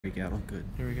Break out. Oh, good.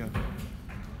 Here we go.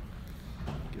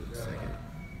 Give it a second.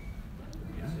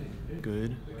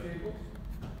 Good.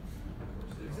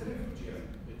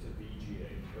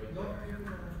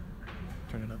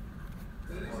 Turn it up.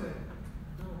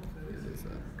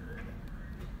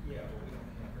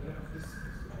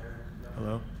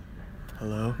 Hello?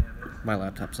 Hello? My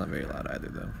laptop's not very loud either,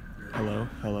 though. Hello?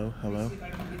 Hello? Hello? Do you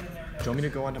want me to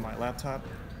go onto my laptop?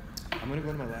 I'm gonna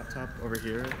go to my laptop over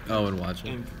here. Oh, and watch it.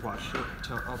 And watch it.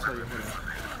 I'll tell you. Hold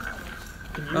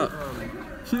on.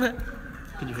 Can you,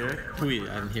 can you hear it? Wait,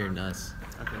 I'm hearing us.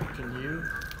 Okay, can you?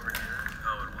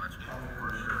 Oh, and watch it.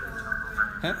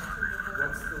 Huh?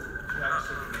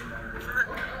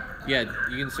 Yeah,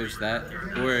 you can search that.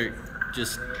 Or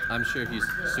just, I'm sure if you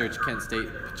search Kent State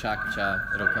Pecha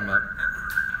Kucha, it'll come up.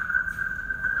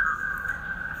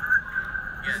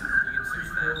 Yeah, you can search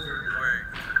that. Or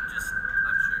just,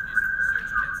 I'm sure if you search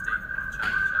Kent State Pecha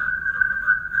Kucha, it'll come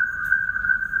up.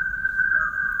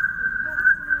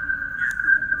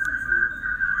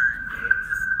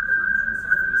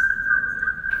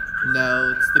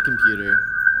 No, it's the computer.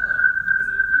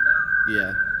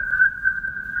 Yeah.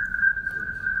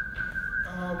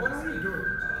 What are you doing?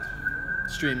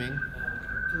 Streaming.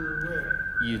 To where?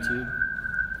 YouTube.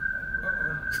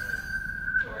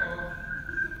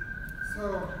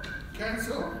 So,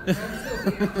 cancel.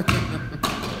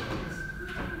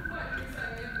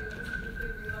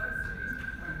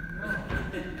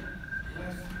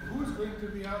 Who's going to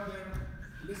be out there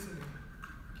listening?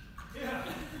 Yeah.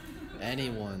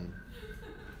 Anyone.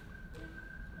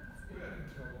 We're in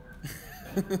trouble.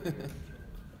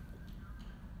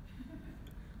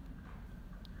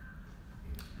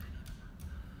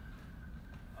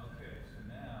 Okay, so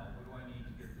now, what do I need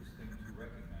to get this thing to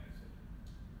recognize it?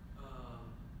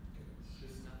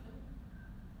 Just nothing?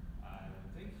 I don't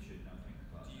think it should nothing,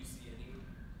 but. Do you see any?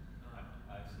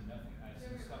 I see nothing, I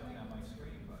see something on my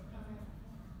screen, but nothing.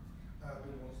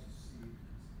 Adil wants to see.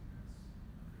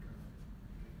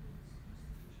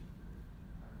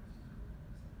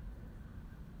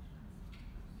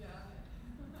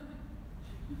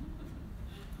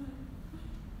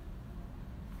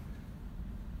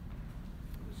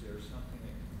 Is there something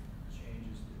that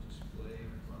changes the display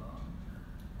from?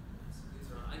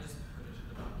 I just finished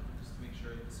the document just to make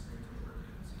sure the screen's working.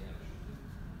 So yeah,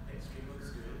 hey, screen looks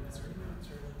good. Is there any way to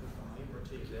turn up the volume or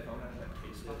take it out of that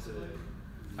case possibly?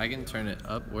 I can turn it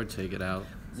up or take it out.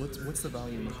 What's the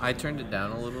volume? I turned it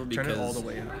down a little because Turn it all the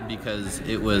way up. Because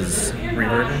it was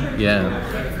Reverb?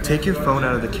 yeah. Take your phone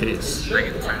out of the case. I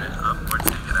can turn it up or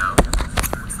take it out.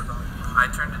 I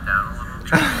turned it down a little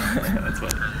because That's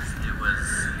funny. it was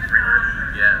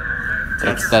yeah.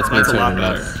 That's me a lot turning it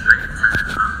up. better.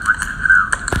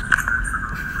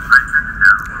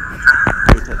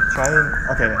 Try and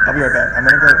okay. I'll be right back. I'm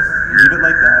gonna go leave it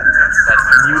like that.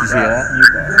 Mute Did you hear that?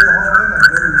 Mute that.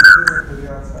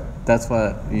 That's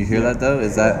what you hear that though?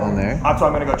 Is that on there? So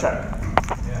I'm gonna go check.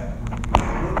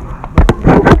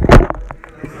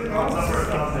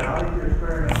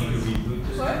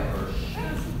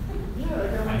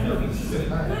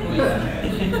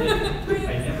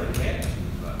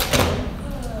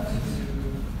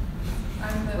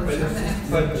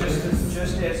 But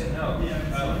just as a note, when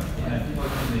I looked in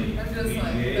the I'm just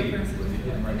like the AGA, person it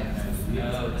didn't recognize the Yeah,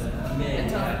 I would I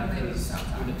think it's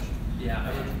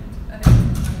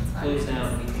fine. close down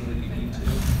anything that you need to.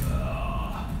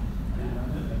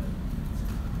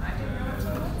 I didn't know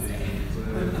what to say.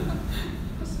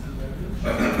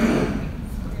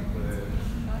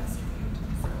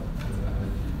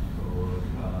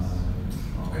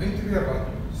 I need to be about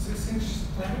 6-inch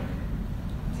tall.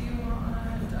 Do you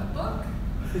want a book?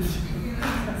 You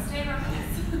can stay on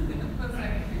this. What's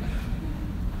that?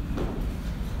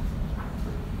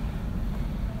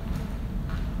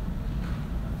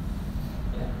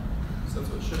 Yeah. So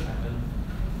that's what should happen.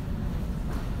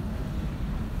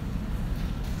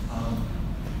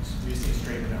 We just need to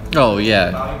straighten it out. Oh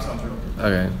yeah. Volume sounds real good.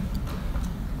 Okay.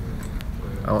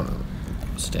 I want to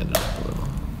stand it up a little.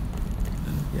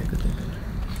 Yeah, good thing.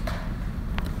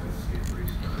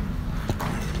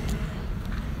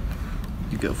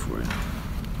 You go for it.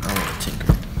 I want to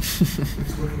tinker.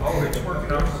 Oh, it's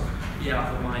working out.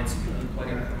 Yeah, for mine, so you can plug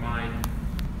in for mine.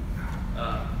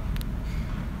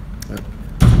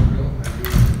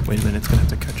 Wait a minute, it's gonna have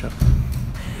to catch up.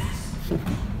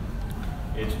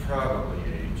 It's probably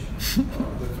age.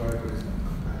 The driver is not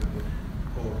compatible.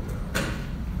 Or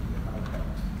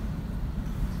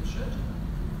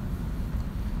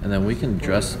And then we can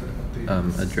address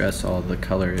all the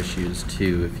color issues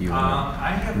too if you want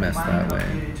to mess that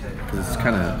way. Because it's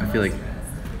kind of, I feel like,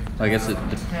 well, I guess it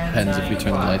depends if we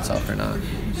turn the lights off or not.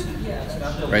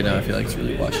 Right now I feel like it's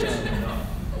really washed out.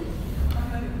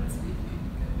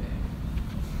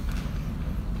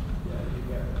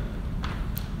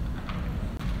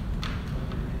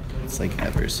 It's like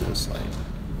ever so slight.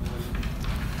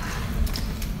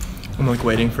 I'm like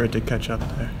waiting for it to catch up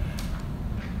there.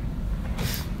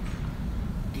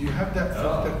 Do you have that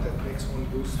filter that makes one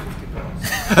lose 50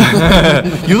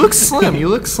 pounds? You look slim. You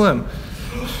look slim.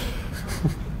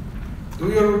 Do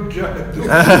your job. Do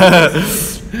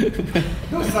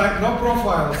no side, no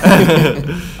profile.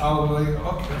 I'll be like,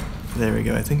 okay. There we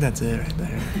go. I think that's it right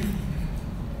there.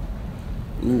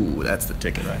 Ooh, that's the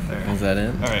ticket right there. Is that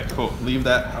it? All right, cool. Leave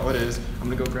that how it is. I'm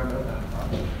gonna go grab my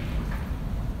laptop.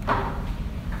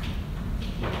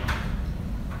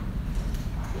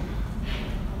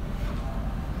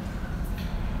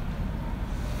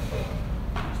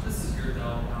 This is your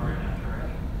Dell power adapter,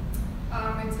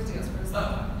 right? It's a deal for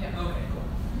Oh, yeah. Okay, cool.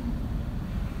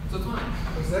 So it's mine.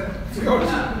 Is that yours?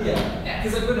 Yeah.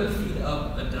 Because I put a feed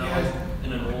up a Dell Yeah.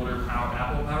 in an older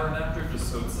Apple power adapter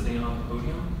just so it's sitting on the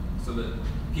podium so that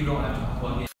people don't have to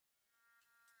plug in.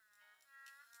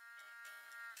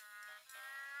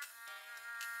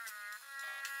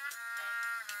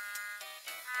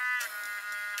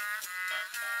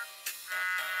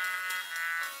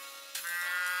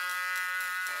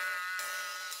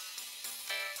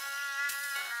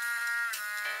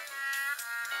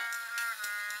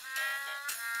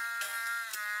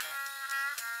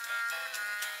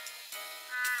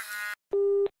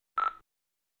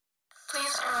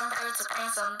 Please remember to bring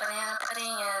some banana pudding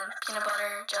and peanut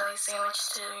butter jelly sandwich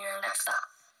to your next stop.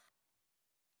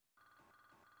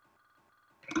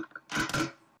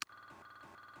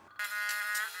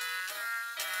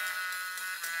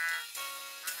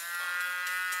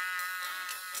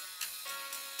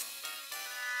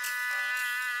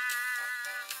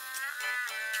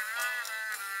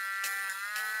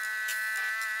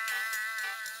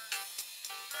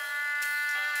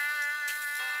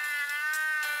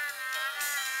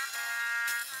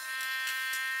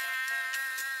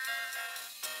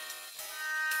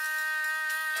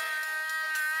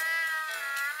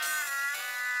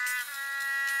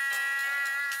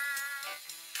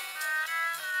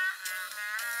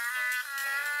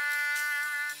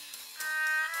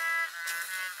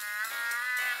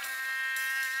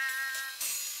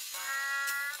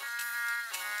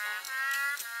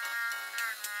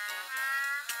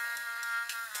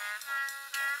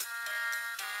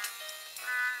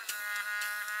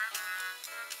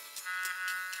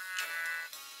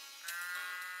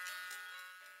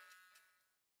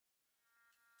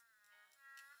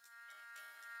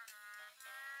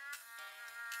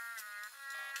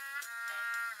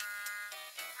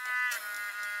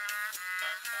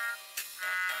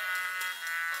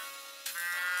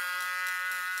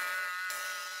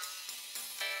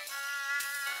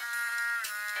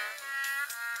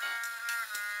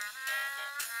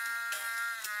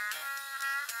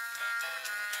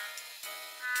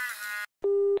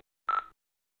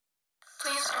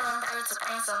 Please remember to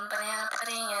bring some banana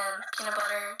pudding and peanut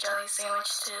butter jelly sandwich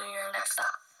to your next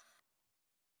stop.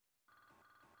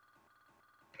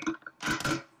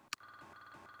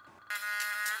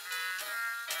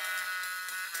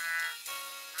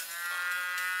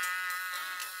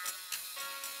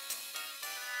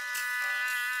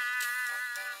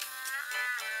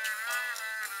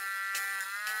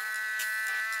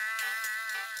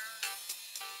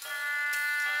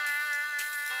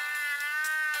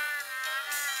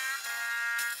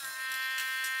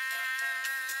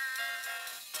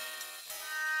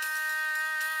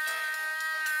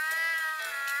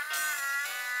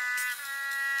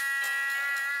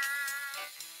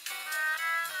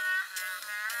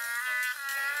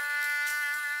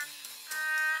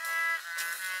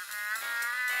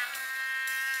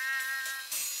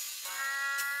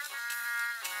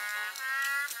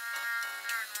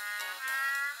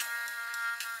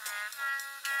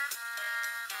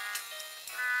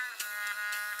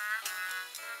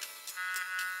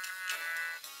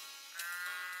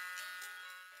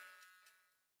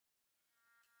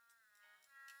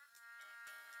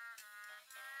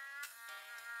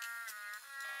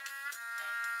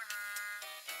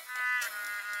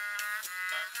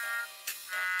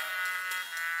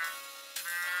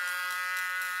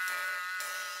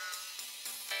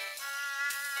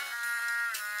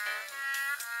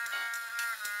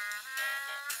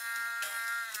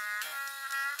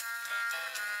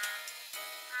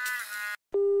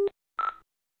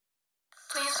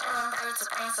 Please remember to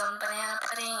bring some banana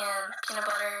pudding and peanut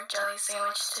butter jelly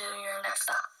sandwich to your next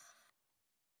stop.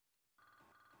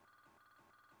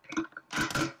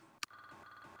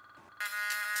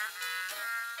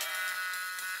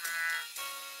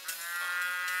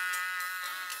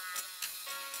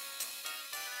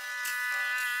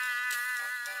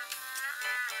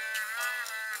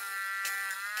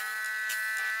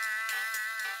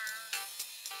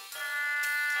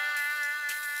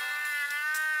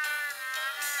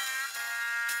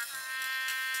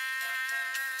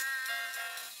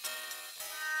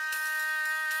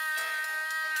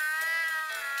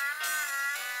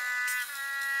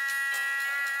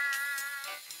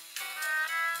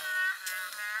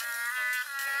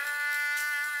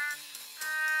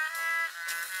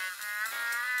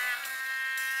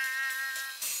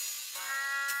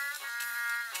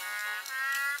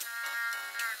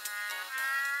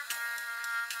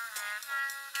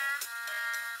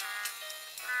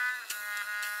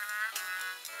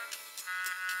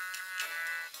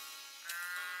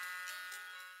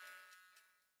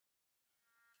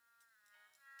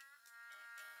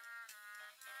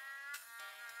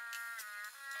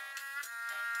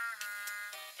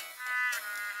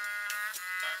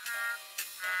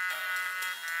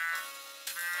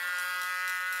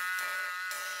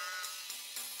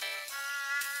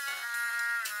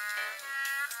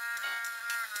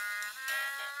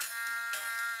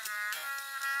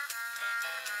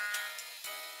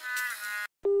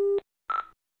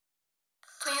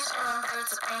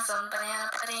 some banana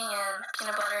pudding and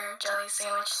peanut butter jelly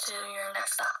sandwich to your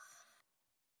next stop.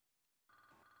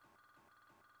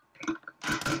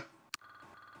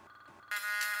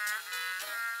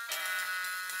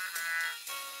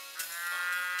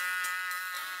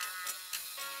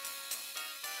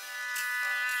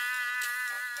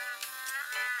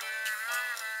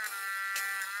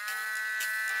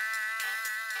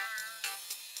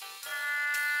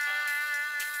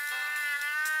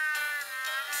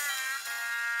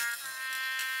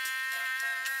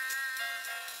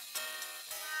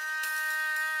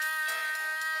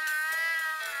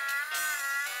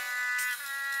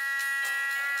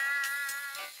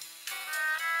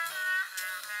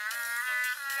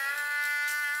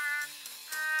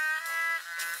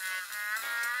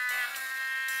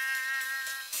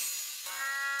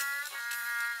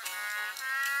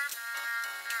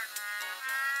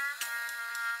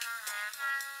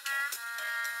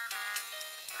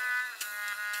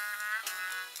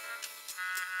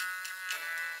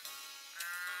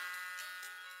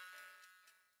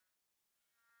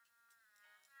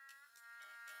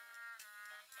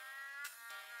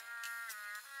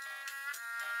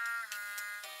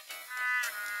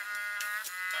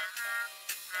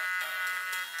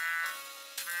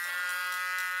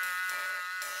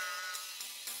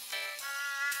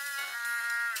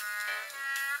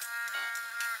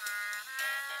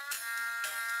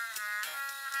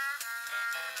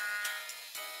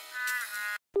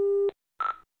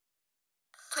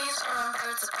 Please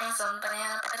remember to bring some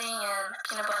banana pudding and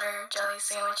peanut butter jelly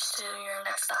sandwich to your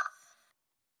next stop.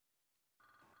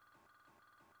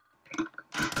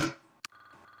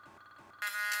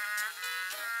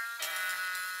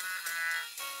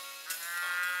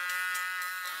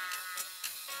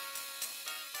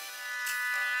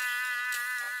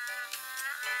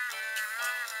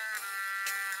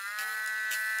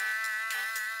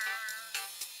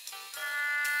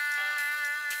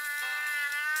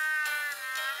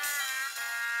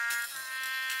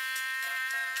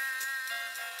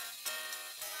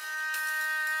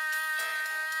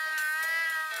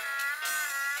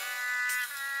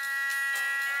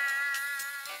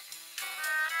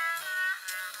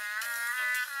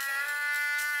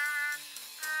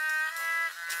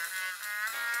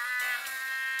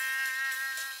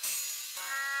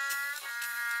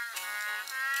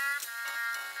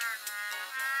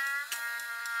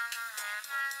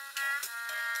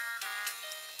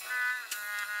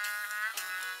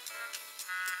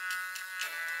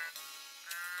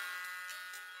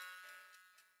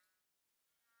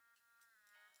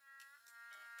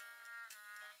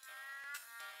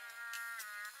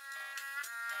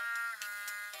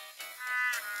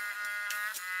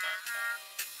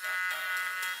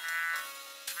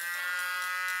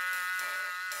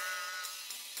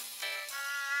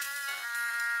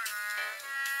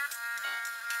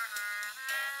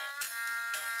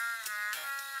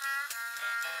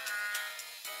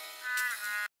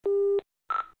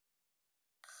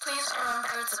 Please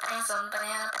remember to bring some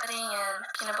banana pudding and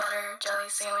peanut butter jelly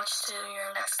sandwich to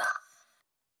your next stop.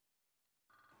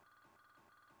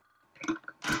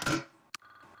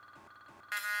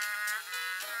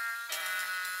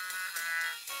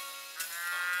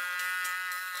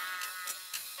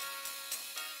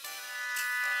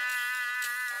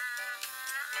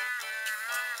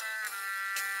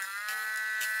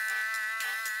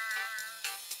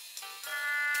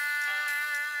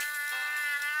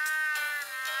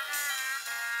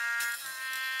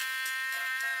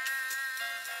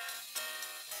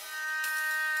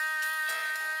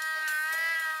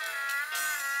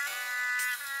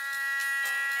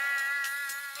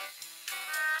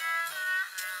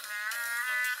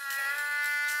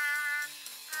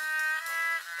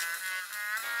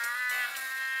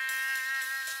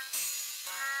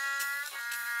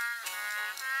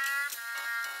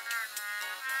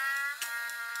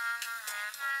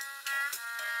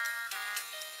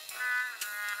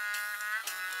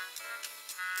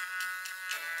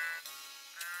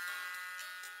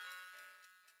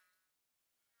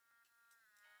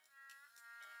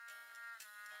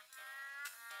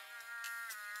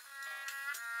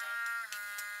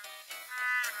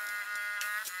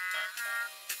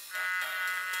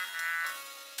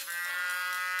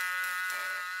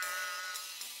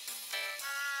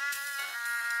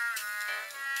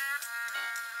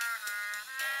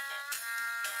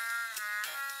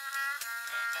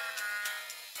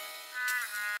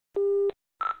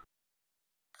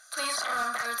 Please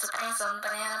remember to bring some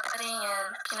banana pudding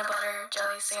and peanut butter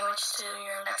jelly sandwich to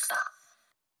your next stop.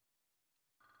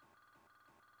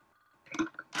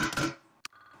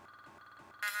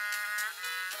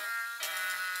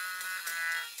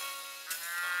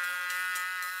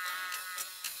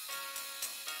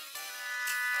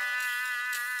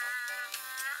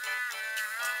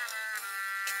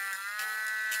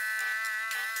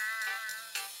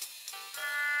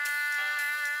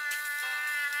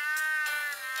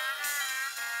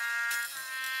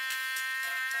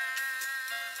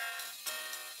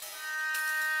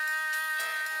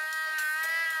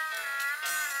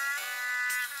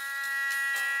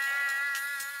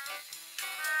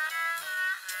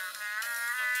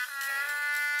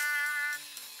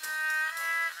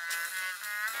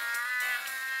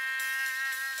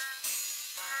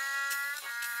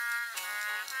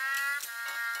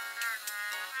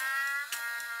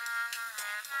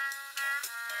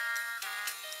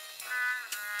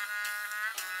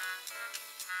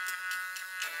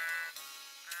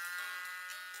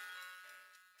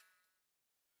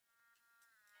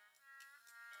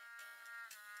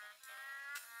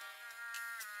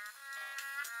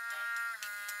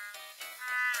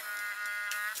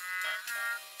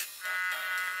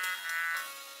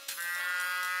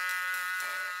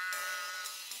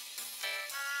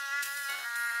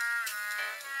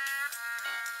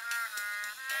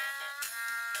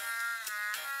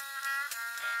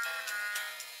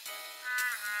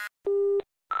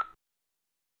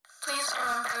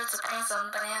 some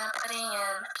banana pudding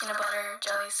and peanut butter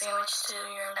jelly sandwich to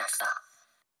your next stop.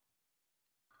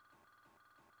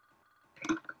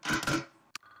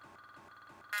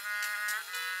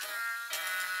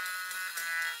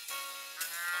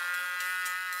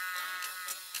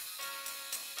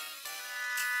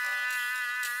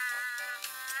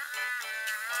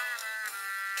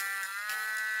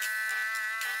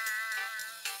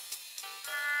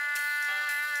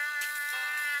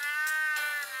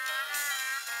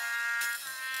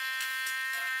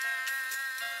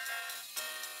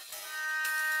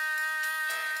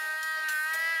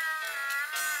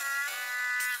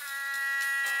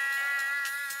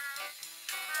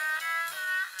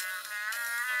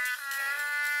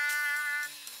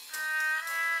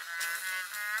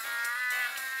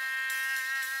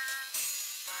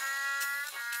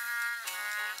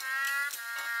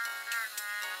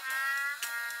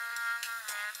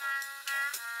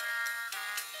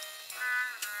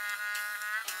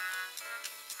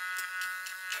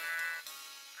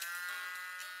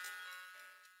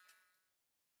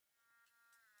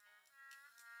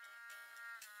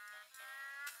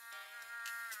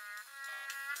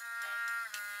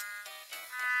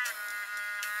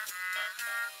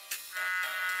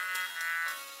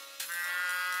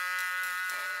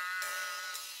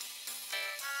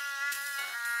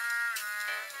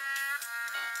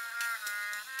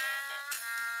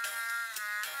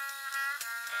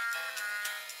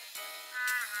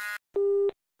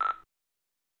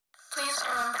 Please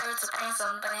remember to bring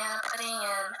some banana pudding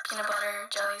and peanut butter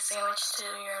jelly sandwich to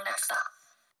your next stop.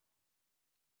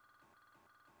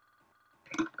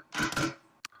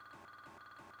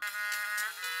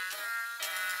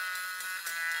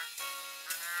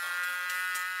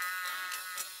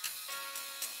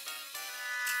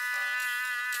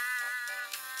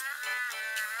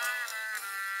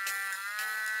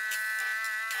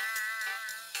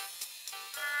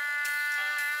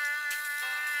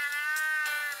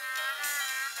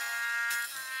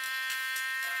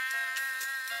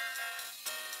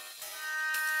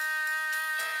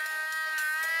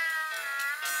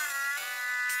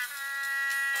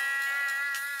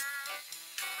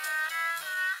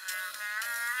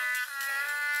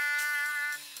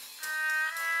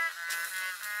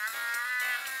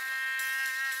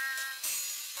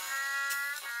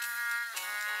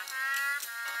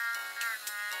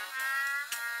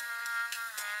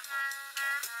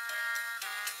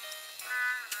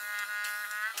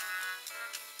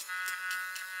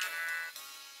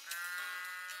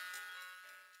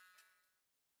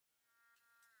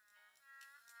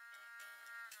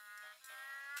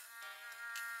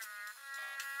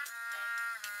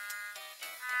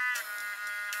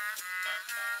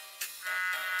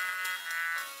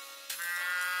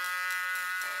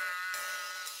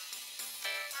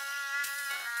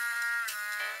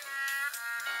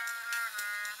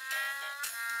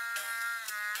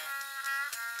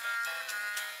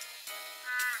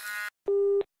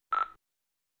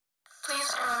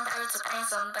 Please remember to bring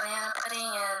some banana pudding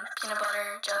and peanut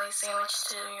butter jelly sandwich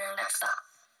to your next stop.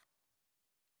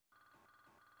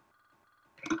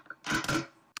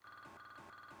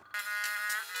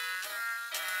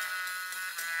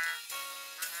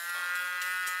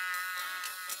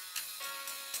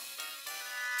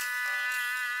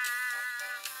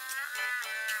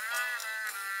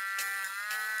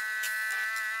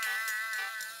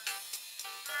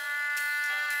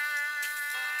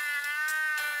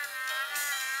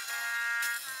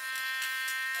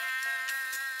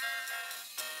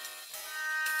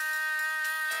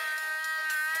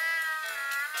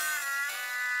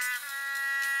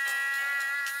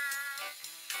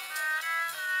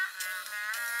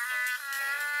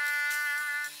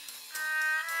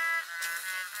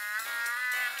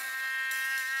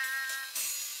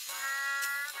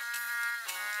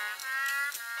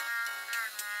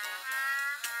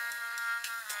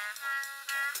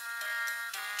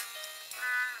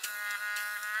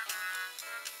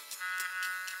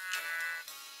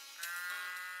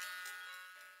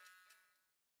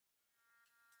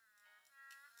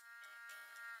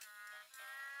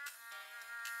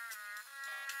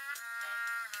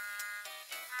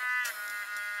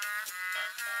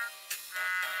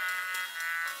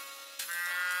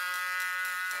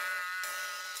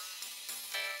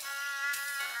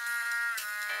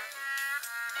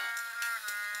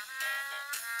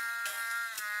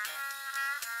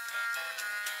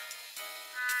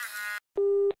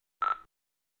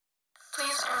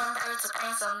 Please remember to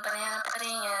bring some banana pudding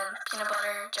and peanut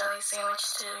butter jelly sandwich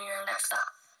to your next stop.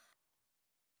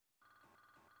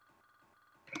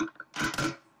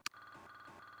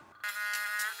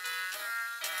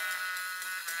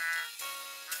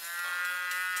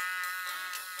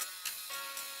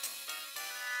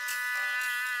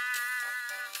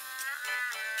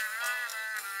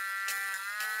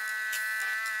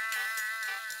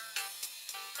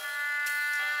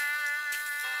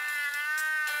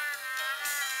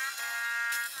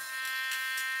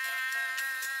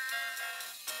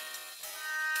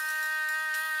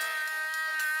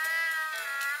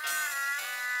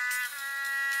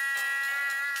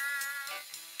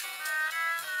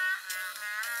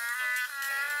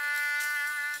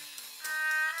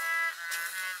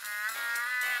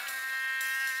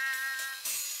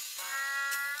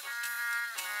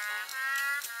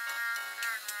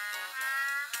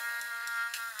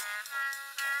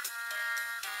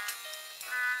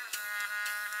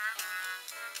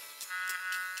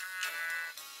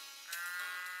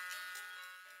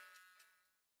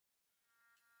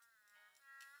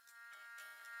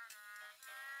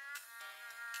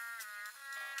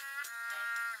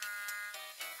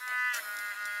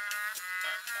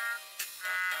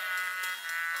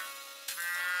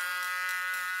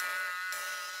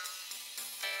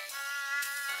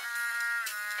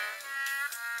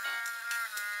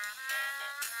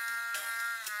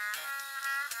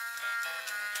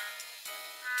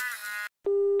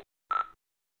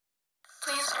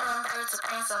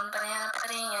 some banana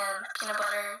pudding and peanut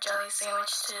butter jelly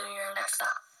sandwich to your next stop.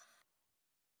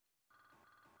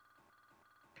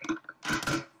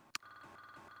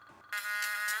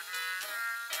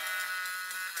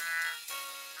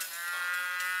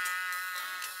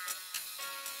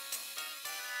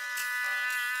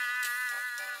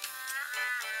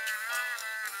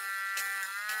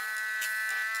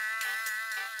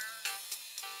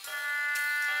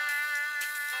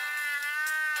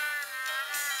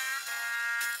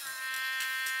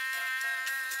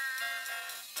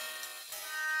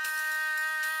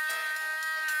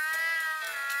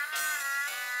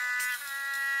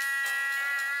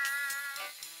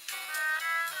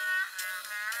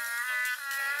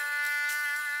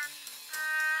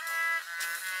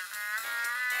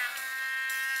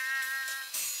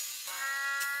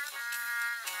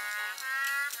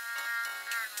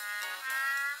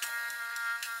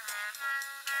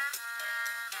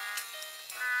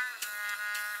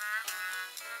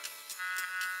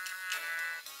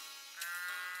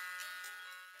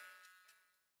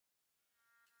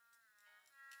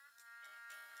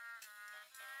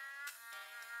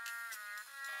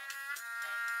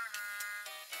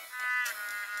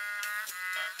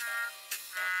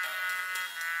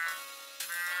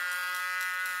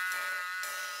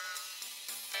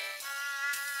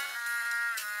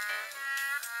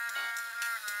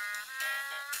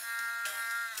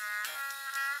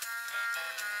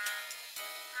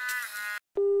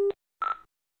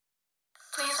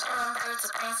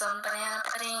 Some banana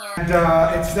pudding and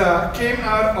It came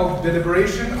out of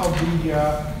deliberation of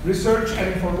the Research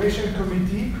and Information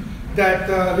Committee that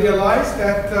realized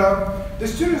that the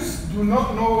students do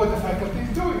not know what the faculty is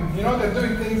doing. You know, they're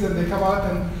doing things and they come out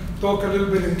and talk a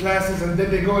little bit in classes and then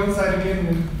they go inside again.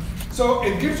 And so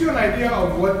it gives you an idea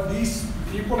of what these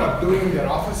people are doing in their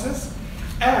offices,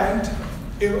 and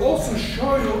it will also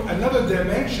show you another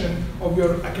dimension of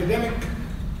your academic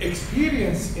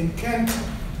experience in Kent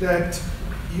that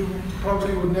you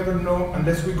probably would never know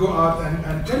unless we go out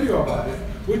and tell you about it,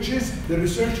 which is the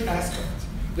research aspect.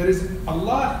 There is a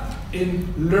lot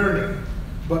in learning,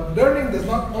 but learning does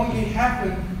not only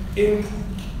happen in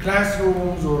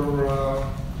classrooms or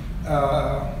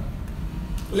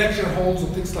lecture halls or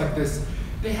things like this.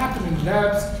 They happen in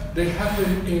labs, they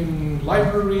happen in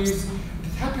libraries,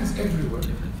 it happens everywhere.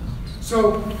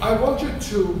 So I want you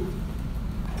to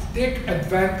take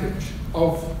advantage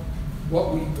of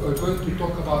what we are going to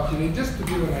talk about today, just to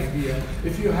give you an idea.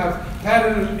 If you have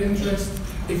parallel interest,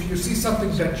 if you see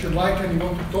something that you like and you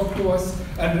want to talk to us,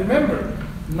 and remember,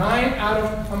 9 out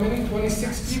of how many?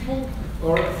 26 people,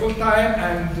 or full-time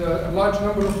and a large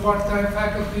number of part-time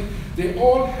faculty, they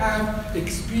all have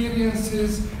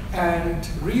experiences and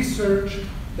research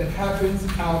that happens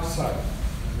outside.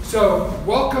 So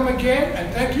welcome again,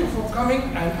 and thank you for coming,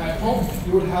 and I hope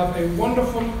you will have a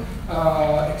wonderful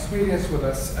experience with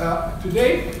us.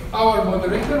 Today, our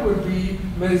moderator will be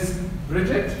Ms.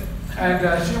 Bridget,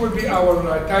 and she will be our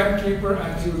timekeeper,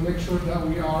 and she will make sure that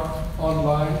we are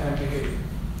online and behaving.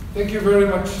 Thank you very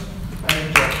much, and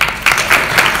enjoy.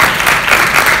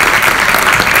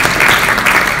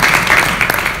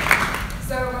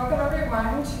 So welcome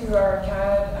everyone to our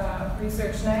CAED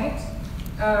research night.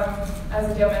 As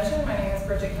Adil mentioned, my name is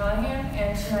Bridget Callahan,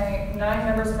 and tonight 9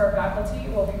 members of our faculty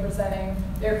will be presenting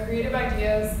their creative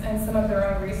ideas and some of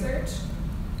their own research.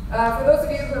 For those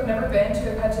of you who have never been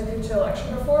to a Pecha Kucha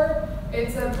lecture before,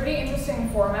 it's a pretty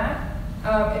interesting format.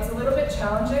 It's a little bit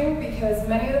challenging because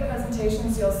many of the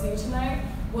presentations you'll see tonight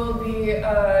will be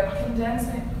a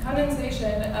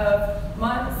condensation of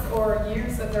months or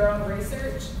years of their own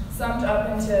research, summed up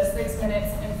into 6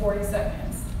 minutes and 40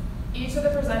 seconds. Each of the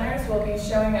presenters will be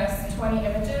showing us 20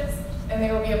 images, and they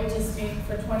will be able to speak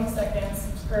for 20 seconds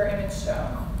per image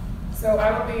shown. So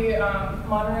I will be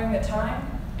monitoring the time,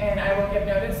 and I will give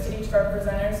notice to each of our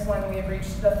presenters when we have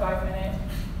reached the 5-minute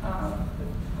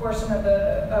portion of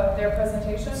their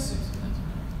presentation.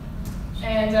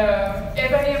 And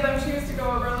if any of them choose to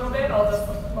go over a little bit, I'll just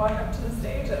walk up to the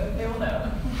stage and they will know.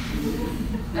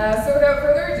 So without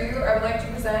further ado, I would like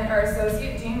to present our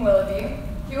Associate Dean Willoughby.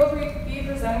 He will be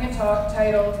presenting a talk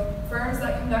titled Firms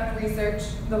That Conduct Research,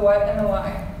 the What and the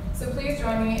Why. So please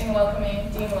join me in welcoming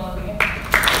Dean Willoughby.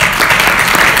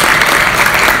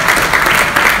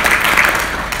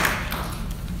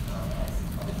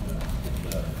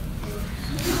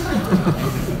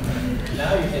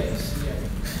 Now you get to see it.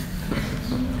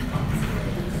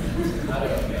 Not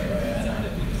okay, right? I know how to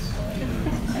do this. Okay.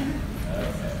 All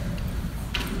right.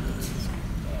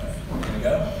 Here we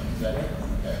go. Is that it?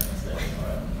 Okay, it's there. All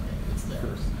right. It's there.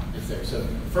 It's there. So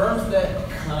firms that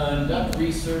conduct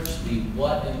research, the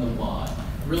what and the why.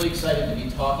 really excited to be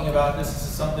talking about this. This is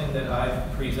something that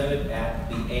I've presented at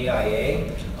the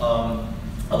AIA.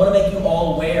 I want to make you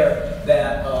all aware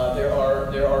that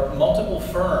there are multiple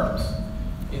firms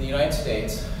in the United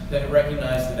States that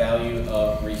recognize the value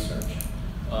of research.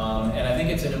 And I think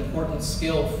it's an important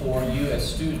skill for you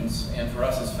as students and for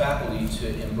us as faculty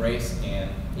to embrace and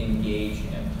engage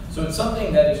in. So it's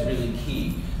something that is really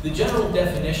key. The general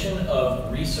definition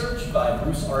of research by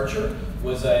Bruce Archer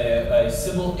was a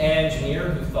civil engineer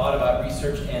who thought about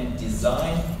research and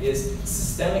design is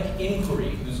systemic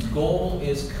inquiry whose goal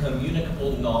is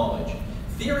communicable knowledge.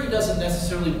 Theory doesn't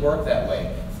necessarily work that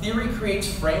way. Theory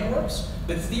creates frameworks,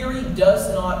 but theory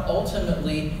does not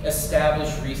ultimately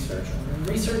establish research.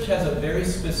 Research has a very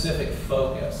specific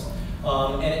focus,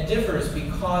 and it differs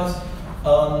because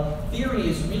theory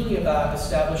is really about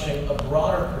establishing a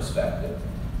broader perspective.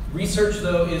 Research,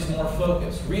 though, is more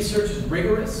focused. Research is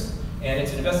rigorous, and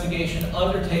it's an investigation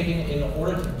undertaken in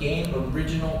order to gain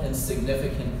original and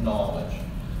significant knowledge.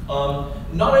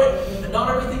 Not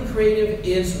everything creative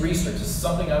is research. This is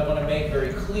something I want to make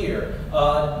very clear.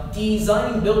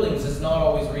 Designing buildings is not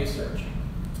always research.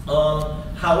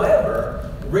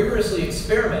 However, rigorously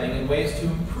experimenting in ways to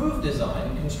improve design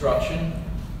and construction,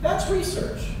 that's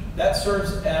research. That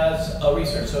serves as a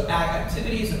research. So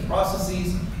activities and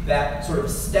processes that sort of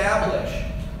establish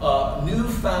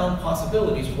newfound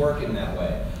possibilities work in that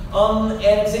way. An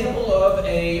example of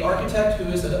an architect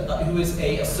who is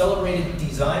a celebrated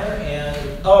designer and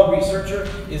a researcher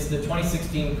is the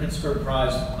 2016 Pritzker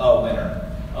Prize winner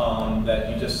that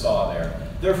you just saw there.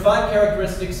 There are 5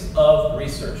 characteristics of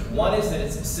research. One is that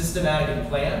it's systematic and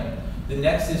planned. The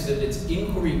next is that it's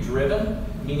inquiry-driven,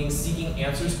 meaning seeking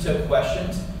answers to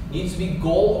questions. It needs to be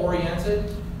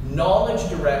goal-oriented,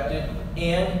 knowledge-directed,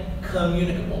 and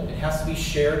communicable. It has to be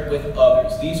shared with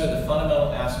others. These are the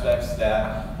fundamental aspects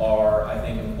that are, I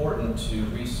think, important to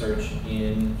research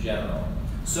in general.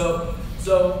 So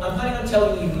I'm planning on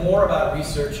telling you more about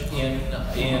research in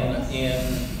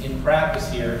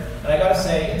practice here. And I gotta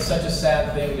say, it's such a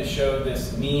sad thing to show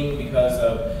this meme because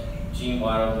of Gene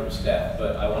Wilder's death,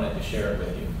 but I wanted to share it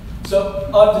with you. So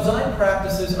design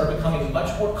practices are becoming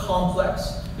much more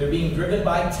complex. They're being driven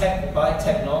by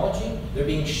technology. They're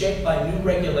being shaped by new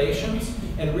regulations.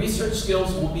 And research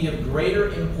skills will be of greater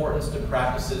importance to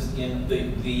practices in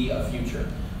the future.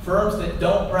 Firms that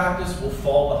don't practice will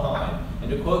fall behind. And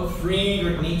to quote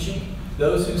Friedrich Nietzsche,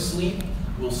 those who sleep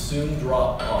will soon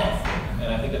drop off.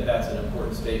 And I think that that's an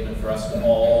important statement for us to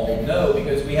all know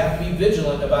because we have to be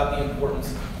vigilant about the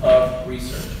importance of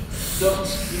research. So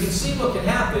you can see what can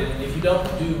happen if you don't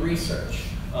do research.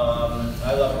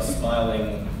 I love the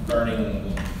smiling,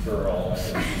 burning girl. I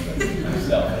think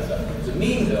myself as a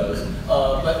meme goes.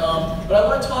 But I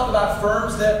want to talk about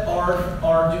firms that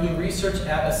are doing research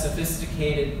at a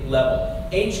sophisticated level.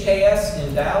 HKS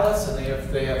in Dallas, and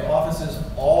they have offices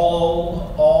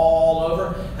all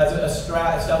over, has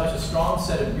established a strong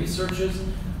set of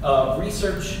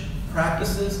research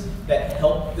practices that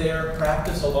help their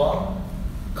practice along.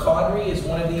 CAED is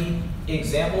one of the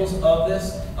examples of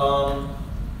this.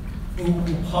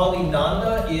 Upali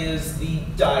Nanda is the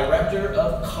director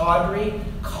of CAED.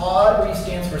 CAED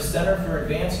stands for Center for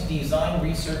Advanced Design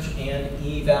Research and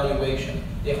Evaluation.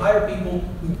 They hire people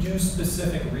who do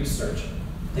specific research.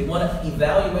 They want to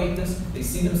evaluate this. They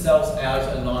see themselves as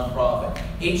a nonprofit.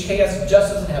 HKS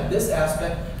just doesn't have this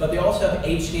aspect, but they also have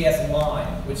HKS Line,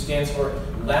 which stands for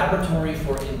Laboratory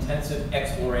for Intensive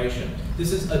Exploration.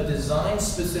 This is a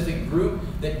design-specific group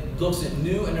that looks at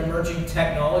new and emerging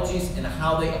technologies and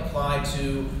how they apply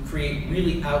to create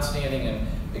really outstanding and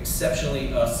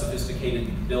exceptionally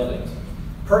sophisticated buildings.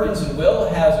 Perkins & Will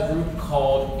has a group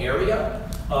called AREA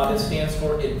that stands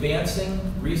for Advancing,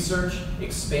 Research,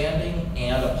 Expanding,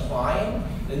 and Applying.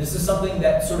 And this is something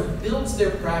that sort of builds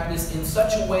their practice in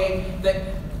such a way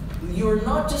that you're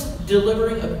not just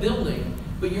delivering a building,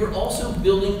 but you're also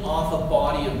building off a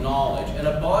body of knowledge, and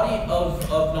a body of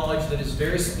knowledge that is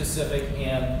very specific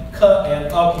and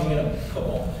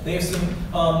communicable. They have some,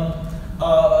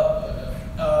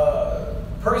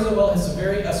 Perkins & Will has some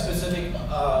very specific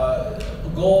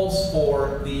goals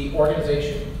for the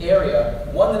organization area.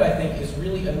 One that I think is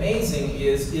really amazing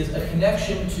is a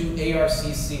connection to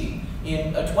ARCC.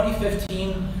 In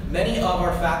 2015, many of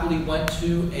our faculty went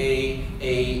to a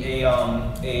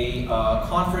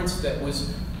conference that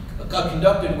was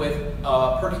conducted with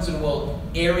Perkins & Will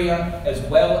area as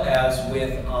well as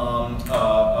with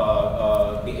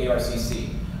the ARCC.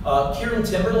 Kieran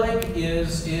Timberlake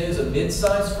is a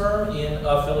mid-sized firm in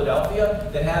Philadelphia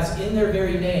that has in their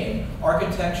very name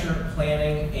architecture,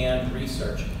 planning, and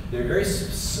research. They're very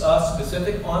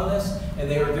specific on this, and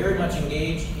they are very much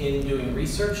engaged in doing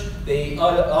research. They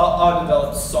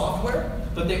develop software,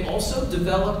 but they also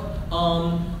develop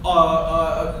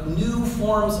new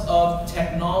forms of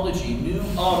technology, new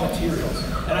materials.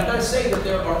 And I've got to say that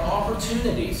there are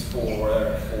opportunities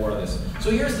for this. So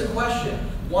here's the question.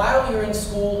 While you're in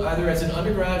school, either as an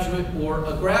undergraduate or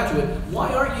a graduate,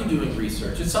 why are you doing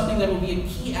research? It's something that will be a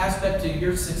key aspect to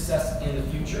your success in the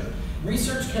future.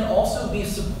 Research can also be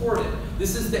supported.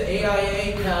 This is the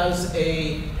AIA has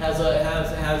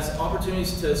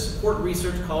opportunities to support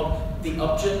research called the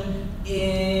Upjohn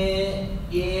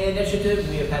Initiative.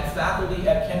 We have had faculty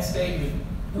at Kent State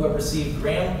who have received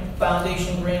Graham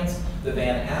Foundation grants. The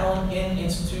Van Allen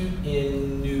Institute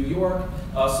in New York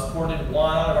supported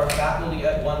one of our faculty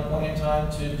at one point in time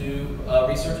to do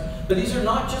research. But these are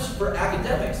not just for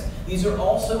academics. These are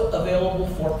also available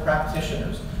for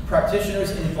practitioners.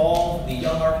 Practitioners involve the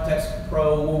Young Architects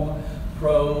program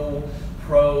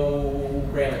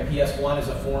at PS1 as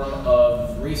a form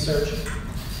of research.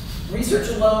 Research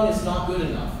alone is not good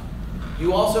enough.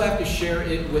 You also have to share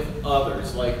it with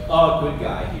others, like, oh, good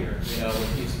guy here, you know,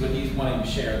 what he's wanting to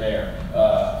share there.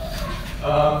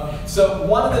 So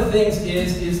one of the things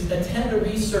is attend a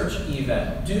research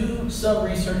event. Do some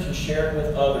research and share it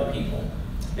with other people.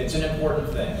 It's an important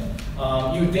thing.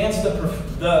 You advance the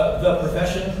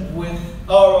profession with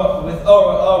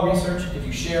research. If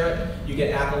you share it, you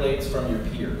get accolades from your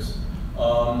peers.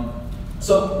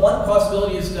 So one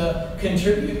possibility is to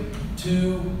contribute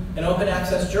to an open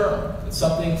access journal. It's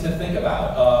something to think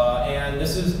about. And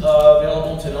this is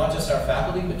available to not just our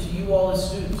faculty, but to you all as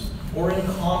students, or in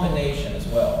combination as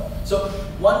well. So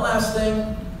one last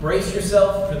thing, brace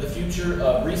yourself for the future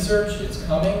of research. It's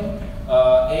coming.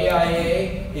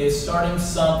 AIA is starting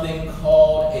something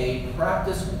called a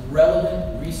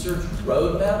practice-relevant research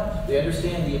roadmap. They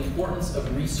understand the importance of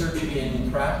research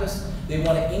in practice. They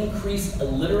want to increase the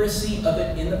literacy of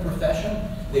it in the profession.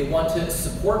 They want to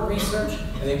support research,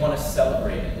 and they want to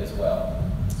celebrate it as well.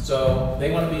 So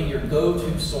they want to be your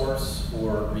go-to source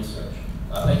for research.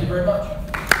 Thank you very much.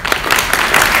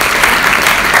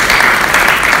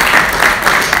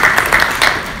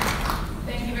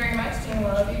 Thank you very much, Dean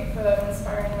Willoughby, for that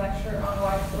inspiring lecture on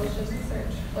why schools should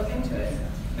research. Look into it.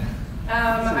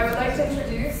 I would like to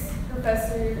introduce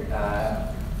Professor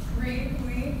Reid,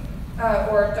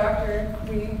 or Dr.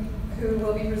 Reid, who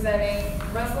will be presenting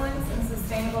Resilience and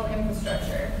Sustainable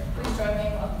Infrastructure. Please join me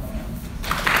in welcoming him.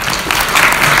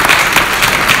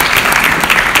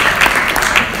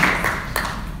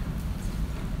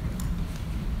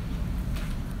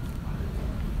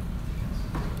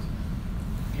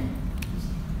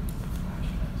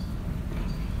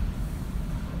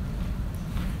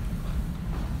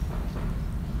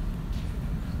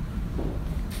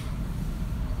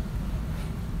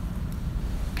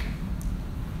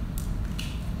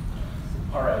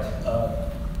 All right,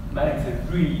 my name is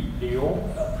Rui Liu,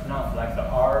 pronounced like the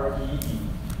R-E-E.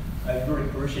 I really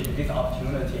appreciate this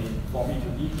opportunity for me to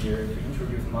be here to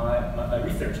introduce my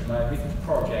research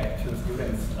project to the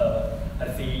students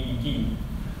at CAED.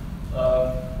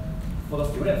 For the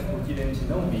students who didn't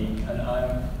know me, and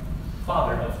I'm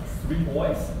father of 3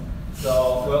 boys,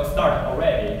 so we'll start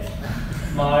already.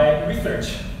 My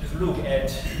research is look at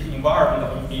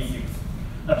environmental issues,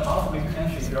 and possibly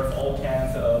countries there's all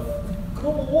kinds of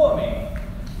global warming.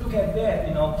 Look at that,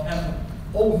 you know, kind of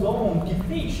ozone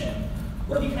depletion.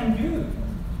 What we can do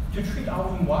to treat our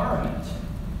environment,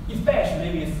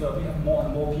 especially if we have more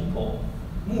and more people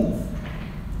move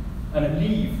and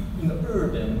live in the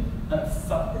urban and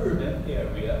suburban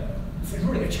area. It's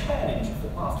really a challenge for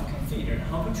us to consider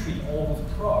how to treat all those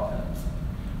problems.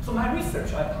 So my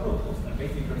research, I proposed, and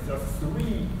basically there's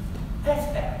 3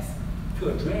 aspects to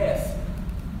address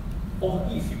all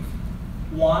the issues.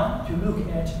 One, to look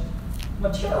at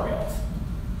materials.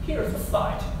 Here's the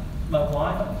site. My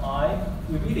wife and I,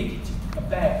 we visited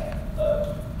back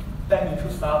in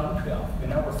 2012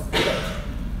 when I was a student.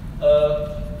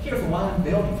 Here's one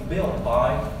building built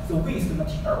by the waste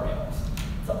materials.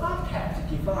 The architect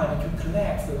designed to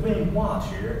collect the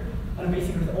rainwater, and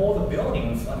basically all the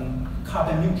buildings are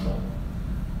carbon neutral.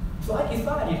 So I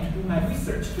decided to do my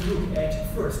research to look at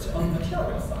first on the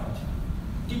material side.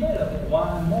 Developed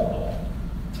one model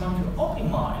trying to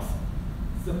optimize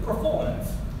the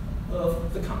performance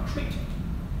of the concrete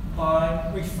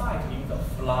by recycling the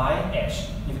fly ash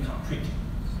in the concrete.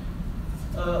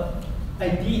 I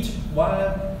did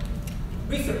one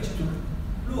research to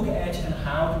look at and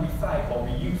how to recycle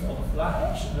reuse of the fly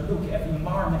ash, and look at the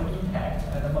environmental impact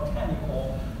and the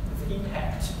mechanical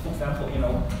impact. For example, you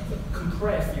know, the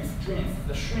compressive strength,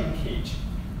 the shrinkage,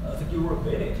 the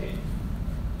durability.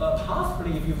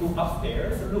 Possibly, if you go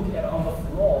upstairs, look at on the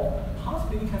floor,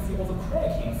 possibly you can see all the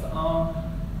crackings on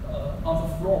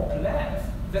the floor plans.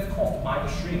 That's caused by the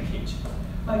shrinkage.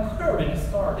 My current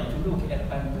started to look at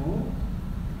bamboo,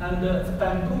 and the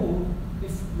bamboo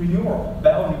is renewable,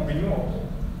 bio-renewable,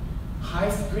 high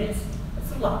strength.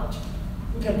 It's light.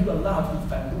 We can do a lot with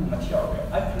bamboo material.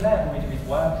 I collaborated with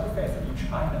one professor in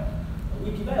China.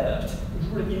 We developed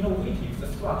really innovative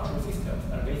structural systems,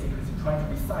 and basically trying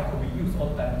to recycle, reuse all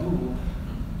the bamboo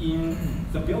in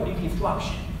the building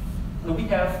construction. And we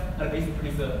have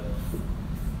basically the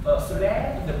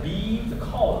slab, the beam, the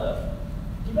column,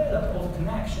 developed all the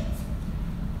connections.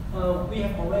 We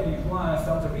have already run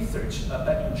some of the research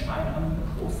back in China. I'm in the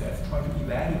process trying to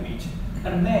evaluate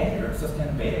and measure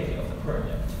sustainability of the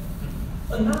project.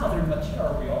 Another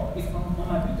material is on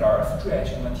my radar,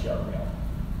 stretching material.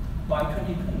 By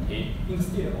 2020, in the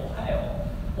state of Ohio,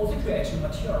 all the stretching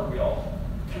material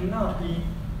cannot be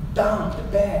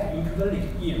dumped back into the lake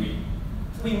area.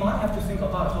 So we might have to think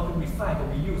about how to recycle,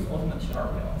 reuse all the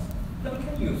materials. Then we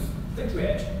can use the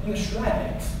dredge in the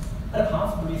ceramics. And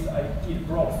possibly I did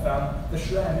brought some the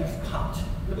ceramics cut.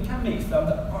 Then we can make some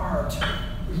the art,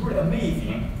 really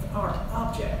amazing the art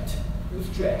object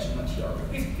with dredge material.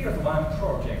 Here's one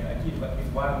project I did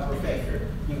with one professor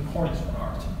in the College of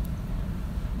Art.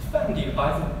 Funded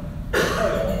by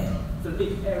the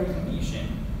Lake Area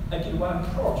Commission, I did one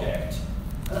project,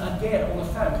 and I get all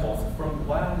the samples from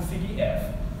one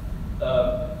CDF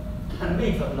and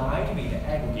make a lightweight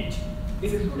aggregate.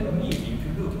 It is really amazing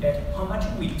to look at how much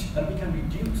weight and we can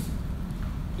reduce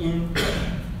in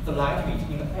the lightweight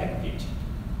in the aggregate.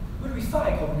 We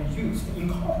recycle, reuse,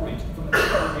 incorporate the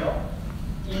material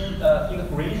in the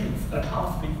grains and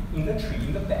possibly in the tree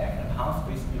in the back, and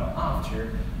possibly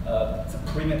after the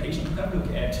fermentation you can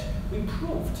look at. We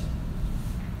proved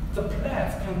the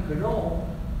plants can grow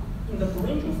in the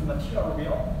grains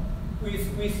material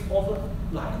with all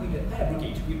the lightweight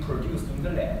aggregate we produced in the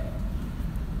lab.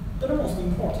 But the most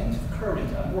important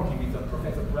current, I'm working with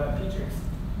Professor Brian Peters.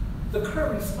 The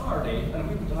current started, and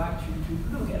we would like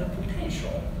to look at the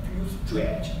potential to use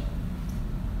dredge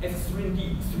as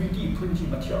 3D printing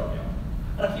material.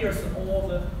 And here's all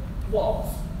the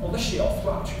walls, all the shell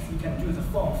structures. We can do the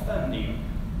foam funding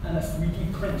and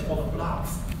 3D print all the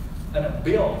blocks and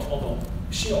build all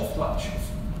the shell structures.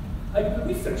 I do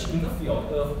research in the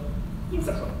field of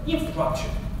infrastructure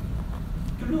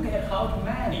to look at how to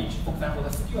manage, for example,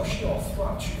 the steel shell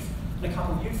structures. And a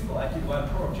couple of years ago, I did one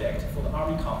project for the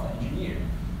Army Corps engineer.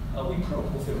 We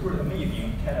proposed a really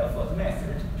amazing kind of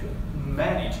method to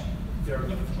manage their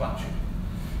infrastructure.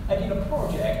 I did a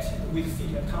project with the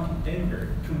City and County of Denver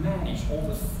to manage all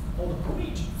the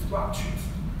bridge structures.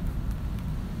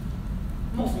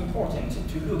 Most important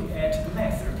to look at the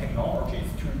method technologies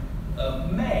to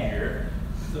measure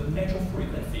the natural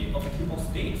frequency of the cable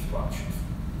state structures.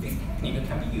 This technique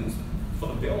can be used for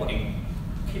the building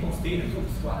cable state roof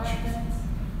structures.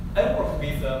 I worked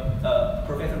with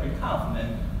Professor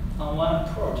Coffman on one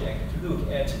project to look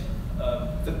at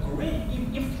the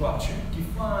green infrastructure,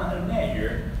 define and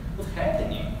measure what's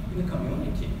happening in the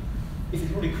community. It's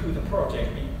really cool, the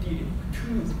project. We did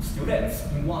 2 students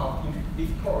involved in this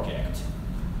project.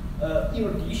 In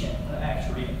addition,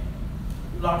 actually,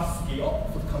 large scale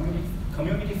for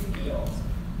community skills.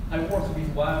 I worked with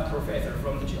one professor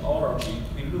from the geology.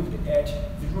 We looked at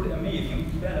the really amazing, we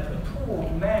developed a tool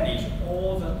to manage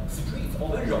all the streets, all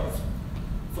the roads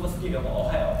for the state of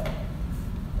Ohio.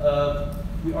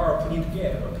 We are putting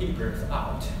together papers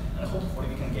out, and hopefully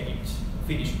we can get it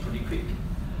finished pretty quick.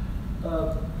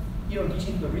 In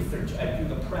addition to the research, I do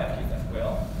the practice as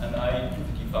well, and I do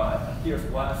the design. And here's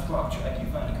one structure I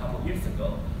designed a couple of years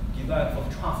ago, designed for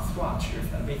the truss structures,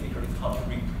 and basically it's how to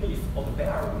replace all the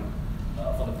bearing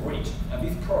for the bridge. And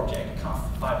this project costs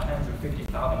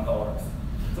 $550,000.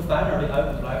 So finally,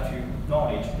 I would like to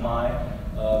acknowledge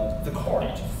the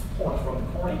college, support from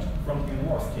the college, from the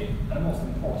university, and most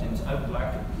important, I would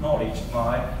like to acknowledge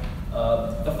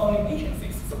the funding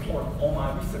agencies support all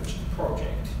my research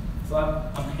project. So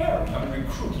I'm hiring, I'm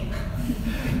recruiting.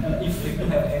 And if you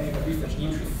have any research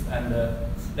interests, and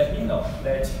let me know.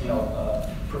 Let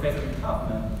Professor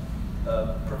Coffman,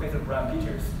 Professor Brian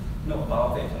Peters know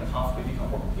about it, and how we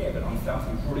can work together on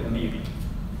something really amazing.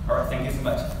 All right, thank you so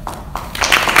much.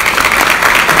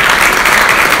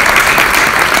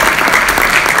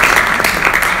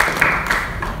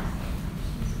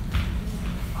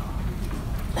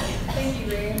 Thank you,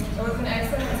 Reid. That was an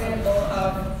excellent example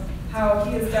of how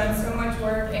he has done so much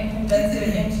work and condensed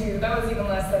it into, that was even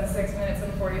less than 6 minutes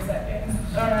and 40 seconds.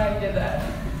 I don't know how you did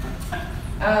that.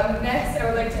 Next, I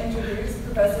would like to introduce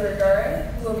Professor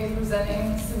Rugare, who will be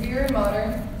presenting severe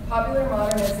modern Popular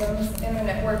Modernisms in the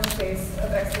Network Space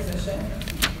of Exposition.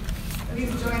 Please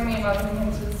join me in welcoming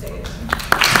him to the stage.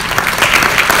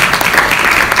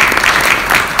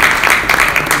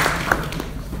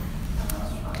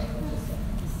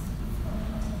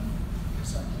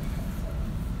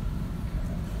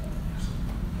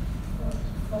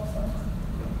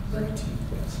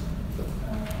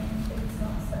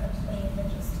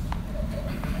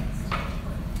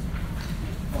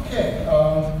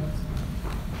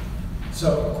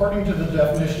 So according to the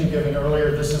definition given earlier,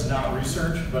 this is not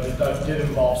research, but it did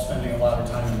involve spending a lot of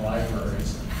time in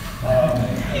libraries.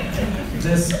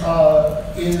 This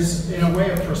is, in a way,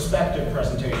 a perspective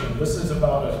presentation. This is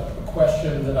about a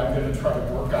question that I'm going to try to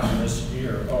work on this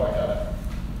year. Oh, I got it.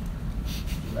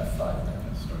 F5 there.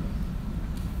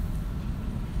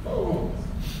 Oh,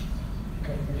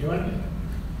 okay, we're doing it.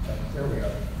 Okay, there we go.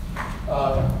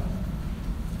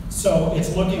 So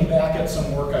it's looking back at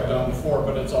some work I've done before,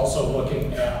 but it's also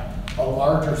looking at a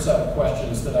larger set of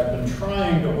questions that I've been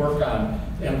trying to work on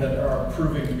and that are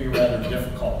proving to be rather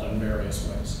difficult in various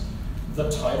ways.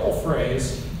 The title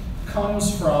phrase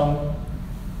comes from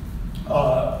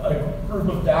a group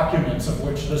of documents, of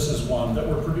which this is one, that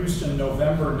were produced in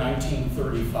November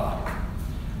 1935.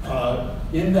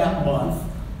 In that month,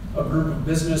 a group of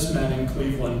businessmen in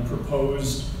Cleveland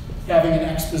proposed having an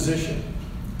exposition.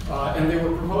 And they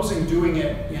were proposing doing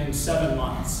it in 7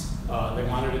 months. They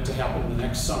wanted it to happen the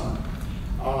next summer.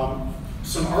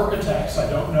 Some architects, I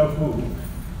don't know who,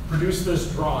 produced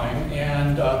this drawing,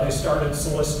 and they started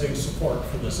soliciting support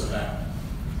for this event.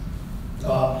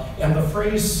 And the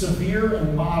phrase severe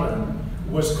and modern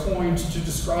was coined to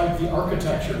describe the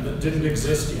architecture that didn't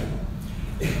exist yet.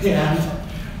 And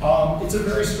it's a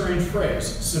very strange phrase.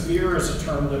 Severe is a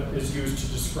term that is used to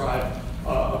describe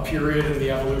a period in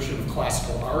the evolution of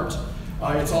classical art.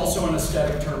 It's also an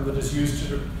aesthetic term that is used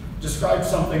to describe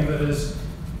something that is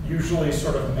usually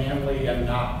sort of manly and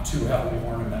not too heavily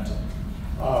ornamented.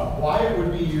 Why it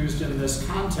would be used in this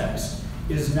context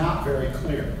is not very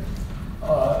clear.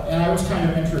 And I was kind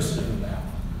of interested in that.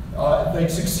 They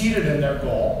succeeded in their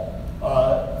goal.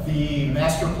 The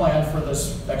master plan for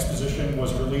this exposition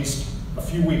was released a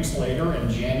few weeks later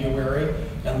in January,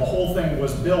 and the whole thing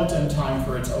was built in time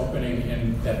for its opening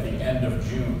at the end of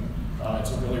June.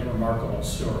 It's a really remarkable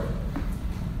story.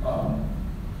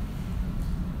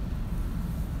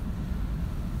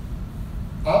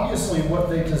 Obviously, what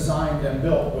they designed and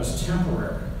built was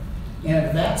temporary,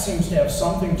 and that seems to have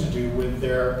something to do with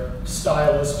their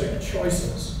stylistic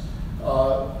choices.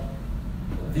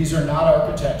 These are not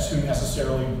architects who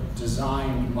necessarily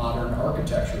designed modern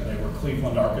architecture. They were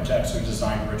Cleveland architects who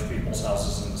designed rich people's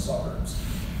houses in the suburbs.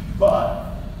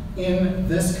 But in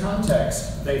this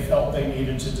context, they felt they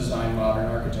needed to design modern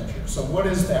architecture. So what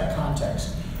is that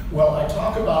context? Well, I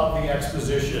talk about the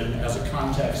exposition as a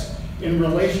context in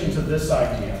relation to this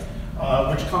idea,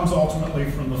 which comes ultimately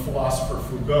from the philosopher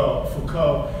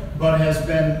Foucault, but has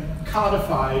been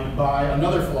codified by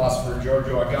another philosopher,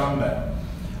 Giorgio Agamben.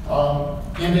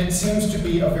 And it seems to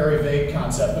be a very vague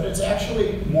concept, but it's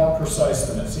actually more precise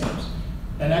than it seems.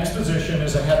 An exposition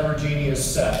is a heterogeneous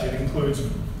set. It includes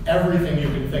everything you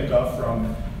can think of,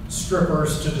 from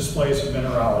strippers to displays of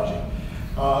mineralogy.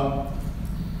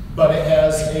 But it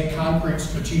has a concrete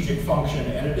strategic function,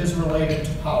 and it is related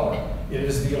to power. It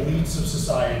is the elites of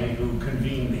society who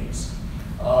convene these.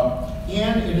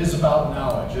 And it is about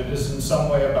knowledge. It is in some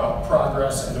way about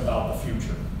progress and about the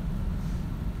future.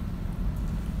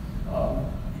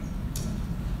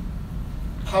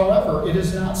 However, it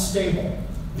is not stable.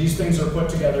 These things are put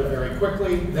together very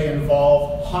quickly. They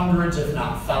involve hundreds, if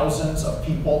not thousands, of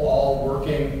people all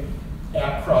working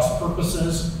at cross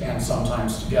purposes and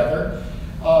sometimes together.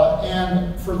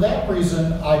 And for that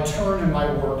reason, I turn in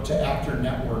my work to actor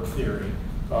network theory,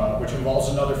 which involves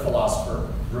another philosopher,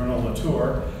 Bruno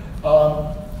Latour.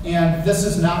 And this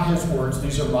is not his words,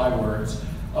 these are my words.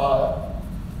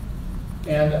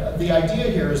 And the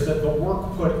idea here is that the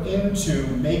work put into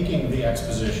making the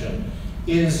exposition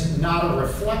is not a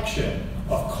reflection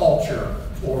of culture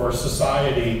or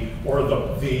society or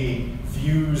the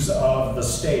views of the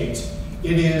state.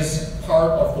 It is part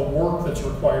of the work that's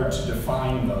required to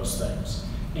define those things.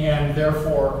 And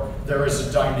therefore, there is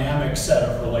a dynamic set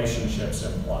of relationships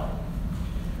implied.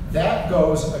 That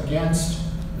goes against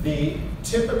the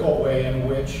typical way in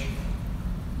which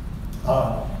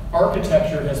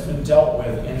architecture has been dealt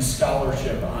with in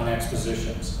scholarship on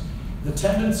expositions. The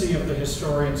tendency of the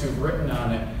historians who've written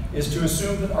on it is to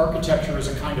assume that architecture is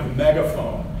a kind of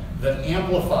megaphone that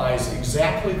amplifies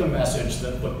exactly the message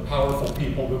that the powerful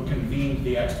people who convened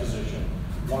the exposition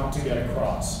want to get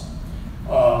across.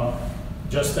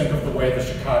 Just think of the way the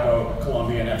Chicago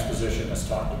Columbian Exposition is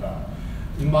talked about.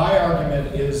 My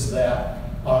argument is that,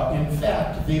 in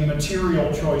fact, the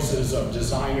material choices of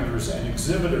designers and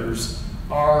exhibitors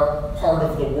are part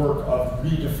of the work of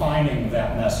redefining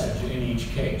that message in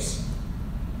each case.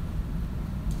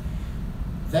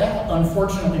 That,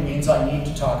 unfortunately, means I need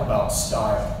to talk about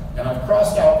style. And I've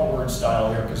crossed out the word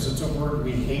style here because it's a word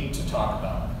we hate to talk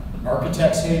about.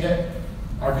 Architects hate it,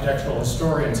 architectural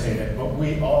historians hate it, but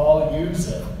we all use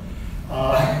it,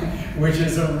 which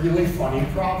is a really funny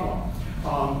problem.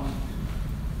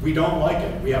 We don't like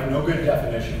it. We have no good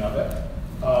definition of it.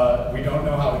 We don't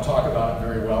know how to talk about it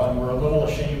very well, and we're a little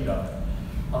ashamed of it.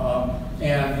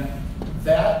 And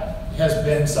that has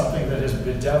been something that has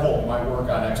bedeviled my work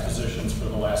on expositions for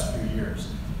the last few years.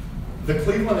 The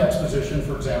Cleveland Exposition,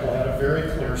 for example, had a very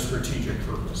clear strategic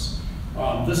purpose.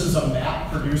 This is a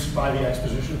map produced by the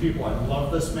exposition people. I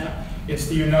love this map. It's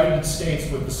the United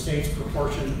States with the states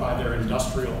proportioned by their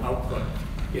industrial output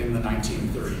in the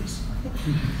 1930s.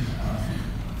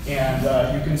 And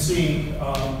you can see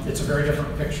it's a very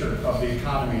different picture of the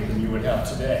economy than you would have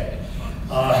today.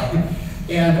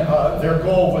 And their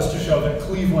goal was to show that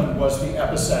Cleveland was the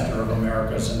epicenter of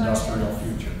America's industrial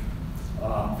future,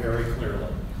 very clearly.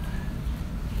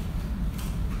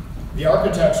 The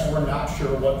architects were not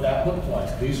sure what that looked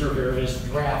like. These are various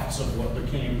drafts of what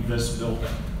became this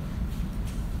building.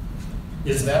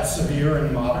 Is that severe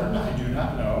and modern? I do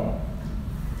not know.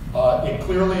 It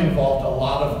clearly involved a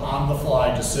lot of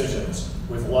on-the-fly decisions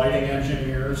with lighting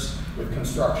engineers, with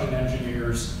construction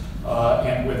engineers,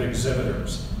 and with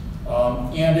exhibitors.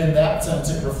 And in that sense,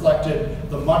 it reflected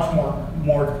the much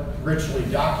more richly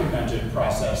documented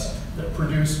process that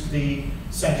produced the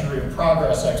Century of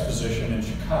Progress exposition in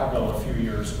Chicago a few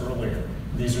years earlier.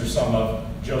 These are some of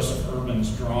Joseph Urban's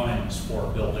drawings for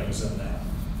buildings in that.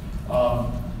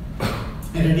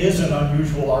 And it is an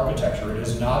unusual architecture. It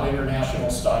is not international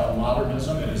style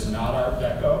modernism. It is not Art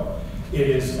Deco. It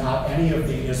is not any of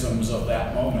the isms of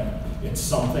that moment. It's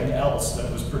something else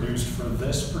that was produced for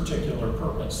this particular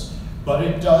purpose. But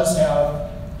it does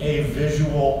have a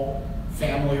visual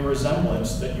family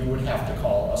resemblance that you would have to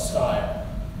call a style.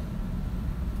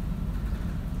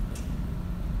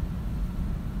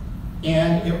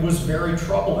 And it was very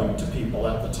troubling to people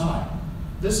at the time.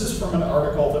 This is from an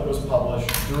article that was published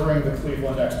during the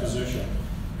Cleveland Exposition.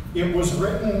 It was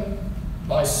written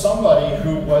by somebody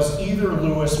who was either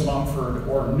Lewis Mumford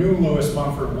or knew Lewis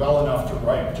Mumford well enough to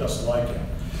write just like him.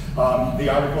 The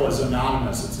article is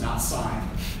anonymous, it's not signed.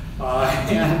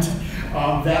 And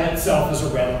that itself is a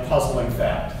rather puzzling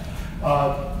fact.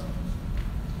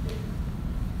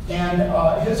 And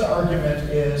his argument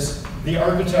is the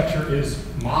architecture is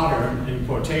modern, in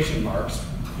quotation marks.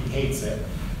 He hates it.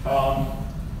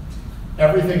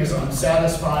 Everything is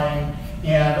unsatisfying,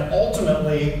 and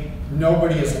ultimately,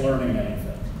 nobody is learning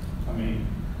anything. I mean,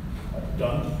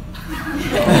 done?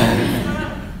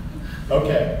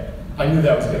 Okay, I knew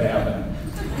that was going to happen.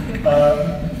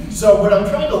 So what I'm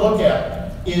trying to look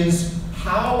at is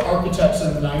how architects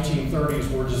in the 1930s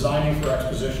were designing for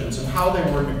expositions and how they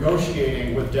were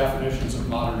negotiating with definitions of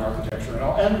modern architecture. And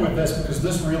I'll end with this because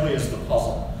this really is the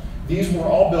puzzle. These were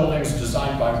all buildings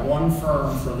designed by one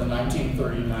firm for the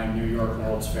 1939 New York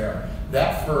World's Fair.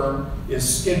 That firm is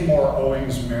Skidmore,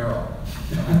 Owings, Merrill.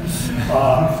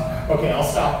 Okay, I'll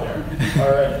stop there.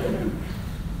 All right.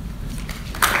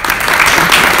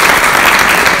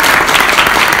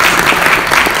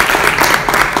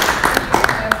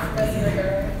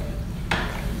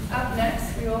 Up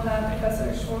next, we will have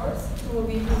Professor Schwarz, who will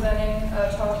be presenting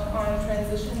a talk on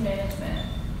transition management.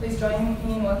 Please join me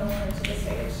in welcoming her to the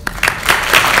stage.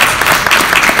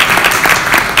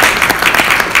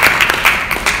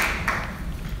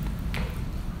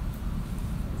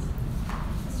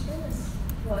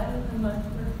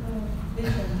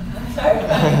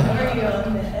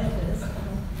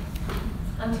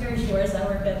 I'm Terry Schwarz. I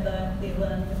work at the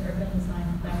Cleveland Urban Design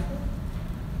Faculty.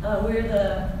 We're the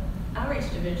outreach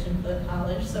division for the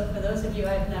college, so for those of you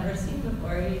I've never seen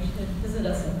before, you should visit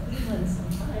us in Cleveland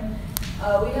sometime.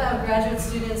 We have graduate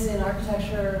students in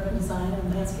architecture, urban design,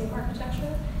 and landscape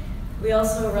architecture. We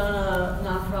also run a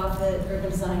nonprofit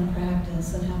urban design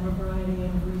practice and have a variety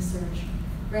of research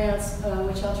grants,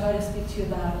 which I'll try to speak to you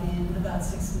about in about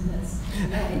 6 minutes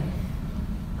tonight.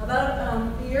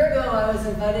 About a year ago, I was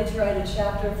invited to write a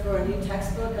chapter for a new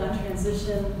textbook on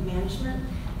transition management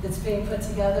that's being put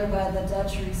together by the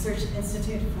Dutch Research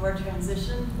Institute for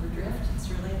Transition, or DRIFT.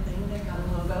 It's really a thing, they've got a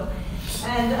logo.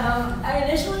 And I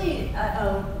initially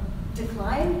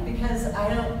declined because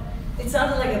it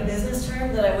sounded like a business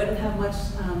term that I wouldn't have much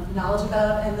knowledge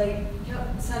about, and they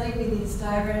kept sending me these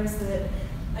diagrams that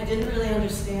I didn't really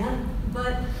understand.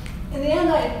 But in the end,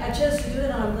 I chose to do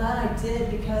it, and I'm glad I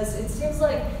did, because it seems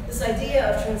like this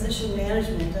idea of transition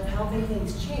management, of helping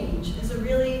things change, is a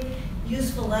really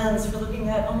useful lens for looking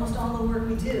at almost all the work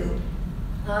we do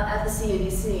at the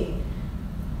CUDC.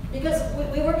 Because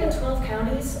we work in 12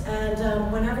 counties,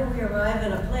 and whenever we arrive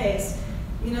in a place,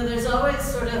 you know, there's always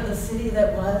sort of the city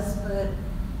that was, but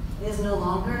is no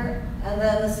longer, and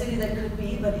then the city that could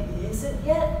be, but isn't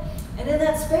yet. And in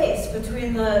that space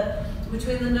between the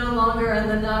no longer and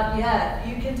the not yet,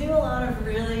 you can do a lot of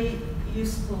really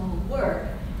useful work.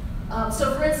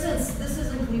 So for instance, this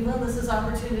is in Cleveland, this is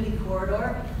Opportunity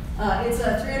Corridor. It's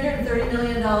a $330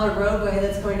 million roadway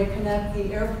that's going to connect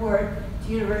the airport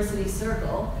to University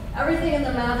Circle. Everything in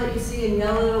the map that you see in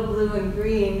yellow, blue, and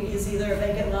green is either a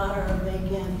vacant lot or a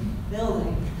vacant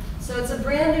building. So it's a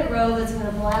brand new road that's going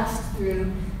to blast through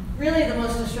really the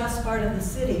most distressed part of the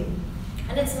city.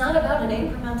 And it's not about an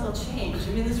incremental change.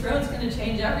 I mean, this road's going to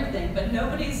change everything, but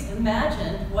nobody's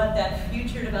imagined what that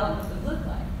future development would look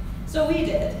like. So we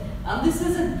did. This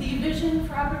isn't the vision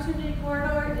for Opportunity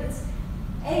Corridor, it's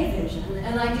a vision,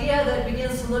 an idea that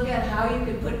begins to look at how you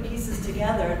could put pieces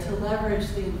together to leverage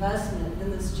the investment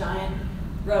in this giant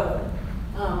road.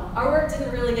 Our work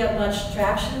didn't really get much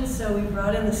traction, so we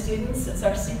brought in the students. It's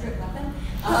our secret weapon.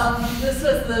 This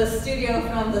was the studio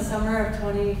from the summer of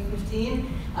 2015.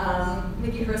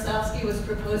 Mickey Hrosowski was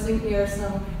proposing here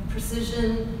some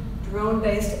precision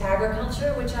drone-based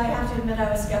agriculture, which I have to admit I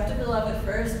was skeptical of at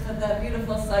first, but that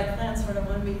beautiful site plan sort of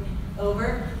won me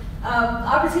over.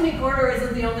 Opportunity Corridor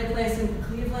isn't the only place in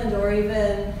Cleveland or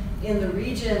even in the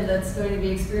region that's going to be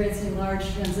experiencing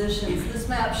large transitions. This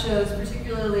map shows,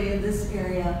 particularly in this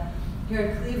area here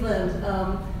in Cleveland,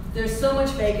 there's so much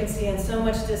vacancy and so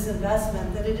much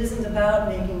disinvestment that it isn't about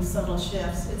making subtle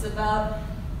shifts. It's about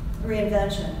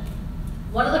reinvention.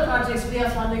 One of the projects we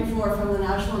have funding for from the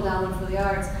National Endowment for the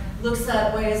Arts looks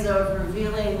at ways of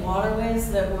revealing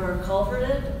waterways that were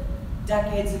culverted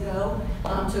decades ago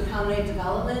to accommodate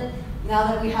development. Now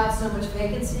that we have so much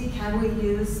vacancy, can we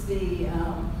use the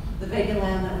vacant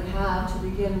land that we have to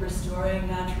begin restoring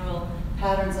natural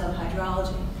patterns of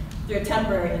hydrology through a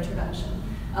temporary intervention?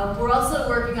 We're also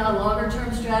working on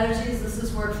longer-term strategies. This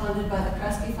is work funded by the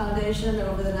Kresge Foundation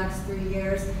over the next 3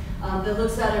 years that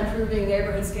looks at improving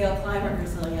neighborhood-scale climate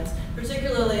resilience,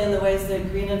 particularly in the ways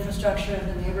that green infrastructure at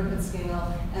the neighborhood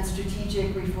scale and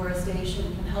strategic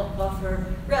reforestation can help buffer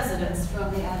residents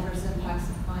from the adverse impacts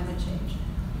of climate change.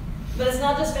 But it's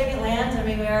not just vacant land. I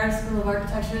mean, we are a school of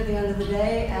architecture at the end of the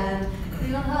day, and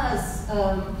Cleveland has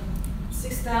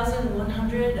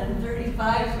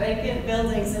 6,135 vacant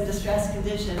buildings in distressed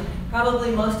condition,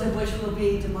 probably most of which will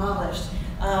be demolished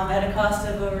at a cost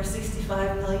of over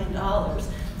 $65 million.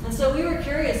 And so we were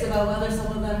curious about whether some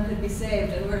of them could be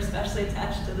saved, and we're especially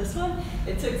attached to this one.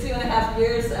 It took 2.5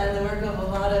 years and the work of a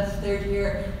lot of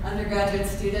third-year undergraduate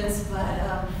students,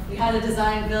 but we had a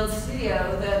design-build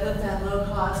studio that looked at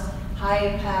low-cost,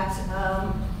 high-impact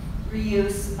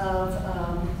reuse of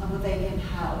a vacant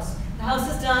house. The house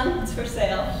is done, it's for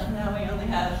sale, and now we only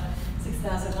have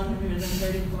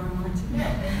 6,134 more to go.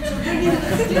 So bring in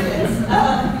the students.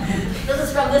 This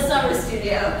is from this summer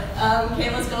studio.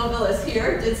 Kayla Scoville is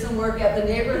here, did some work at the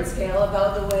neighborhood scale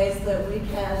about the ways that we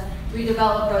can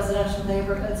redevelop residential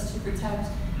neighborhoods to protect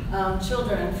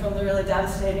children from the really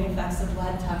devastating effects of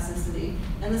lead toxicity.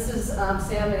 And this is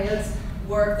Sam Ayod's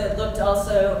work that looked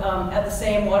also at the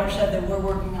same watershed that we're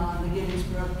working on, the Giddings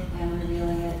Brook, and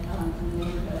revealing it in the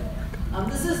neighborhood.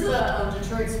 This is the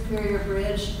Detroit Superior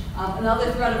Bridge.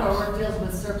 Another thread of our work deals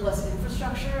with surplus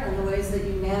infrastructure and the ways that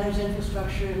you manage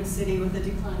infrastructure in a city with a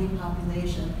declining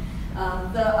population.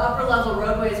 The upper level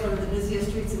roadway is one of the busiest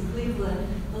streets in Cleveland.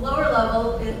 The lower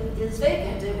level is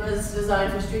vacant. It was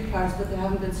designed for streetcars, but there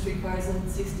haven't been streetcars in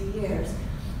 60 years.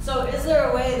 So is there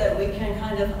a way that we can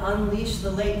kind of unleash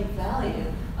the latent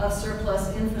value of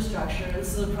surplus infrastructure?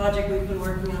 This is a project we've been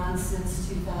working on since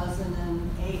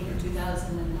 2008 or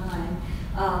 2009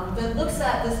 that looks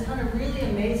at this kind of really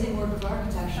amazing work of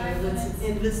architecture that's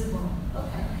invisible.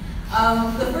 Okay.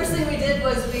 The first thing we did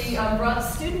was we brought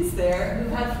students there who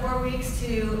had 4 weeks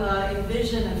to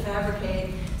envision and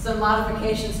fabricate some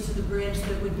modifications to the bridge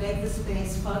that would make the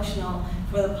space functional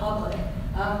for the public.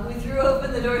 We threw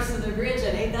open the doors to the bridge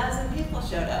and 8,000 people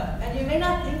showed up. And you may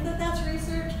not think that that's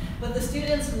research, but the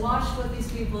students watched what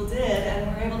these people did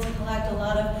and were able to collect a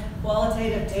lot of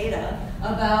qualitative data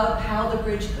about how the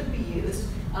bridge could be used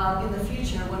in the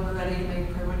future when we're ready to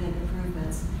make permanent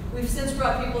improvements. We've since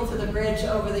brought people to the bridge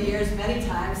over the years many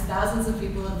times. Thousands of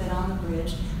people have been on the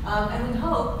bridge. And we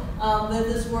hope that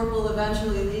this work will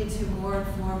eventually lead to more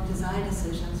informed design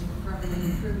decisions for permanent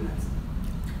improvements.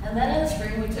 And then in the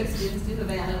spring, we took students to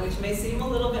Havana, which may seem a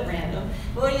little bit random.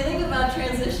 But when you think about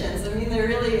transitions, I mean, there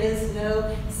really is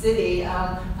no city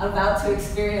about to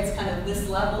experience kind of this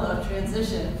level of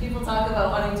transition. People talk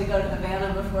about wanting to go to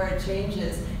Havana before it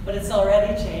changes, but it's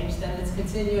already changed and it's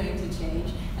continuing to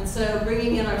change. And so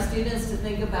bringing in our students to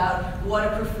think about what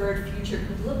a preferred future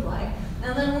could look like,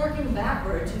 and then working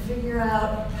backward to figure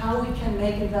out how we can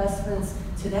make investments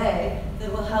today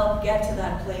that will help get to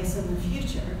that place in the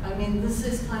future. I mean, this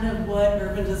is kind of what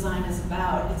urban design is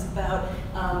about. It's about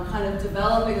kind of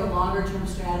developing a longer term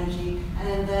strategy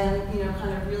and then,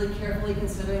 kind of really carefully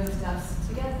considering the steps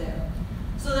to get there.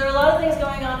 So there are a lot of things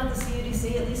going on at the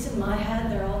CUDC, at least in my head,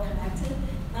 they're all connected.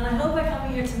 And I hope by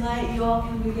coming here tonight, you all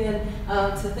can begin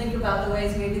to think about the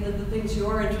ways maybe that the things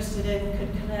you're interested in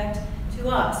could connect to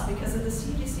us, because at the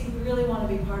CUDC, we really want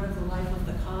to be part of the life of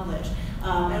the college.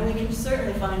 And we can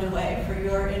certainly find a way for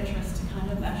your interest to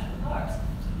kind of mesh with ours.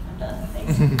 I'm done.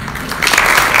 Thanks.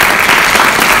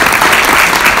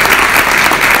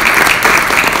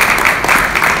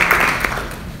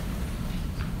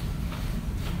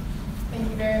 Thank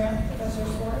you very much, Professor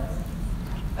Schwarz.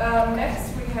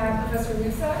 Next, we have Professor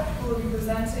Lucak, who will be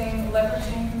presenting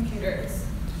Leveraging Computers.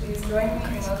 Please join me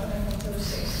in welcoming him to the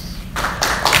stage.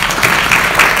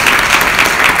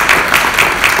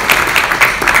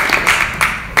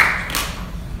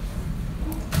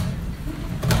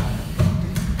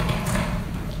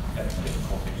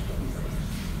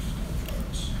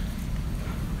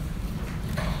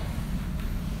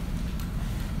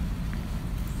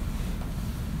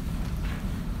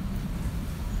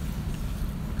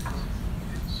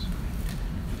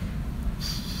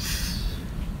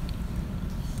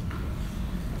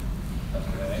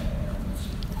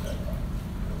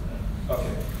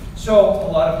 So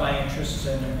a lot of my interests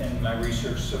in my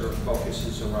research sort of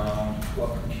focuses around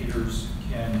what computers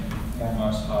can inform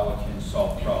us, how it can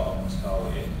solve problems, how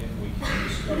we can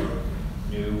discover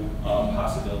new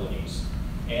possibilities.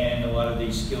 And a lot of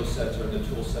these skill sets or the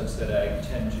tool sets that I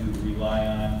tend to rely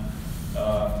on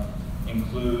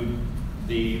include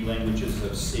the languages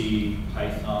of C,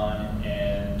 Python,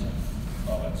 and,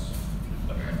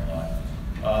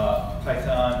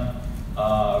 Python,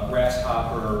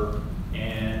 Grasshopper,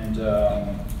 and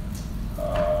I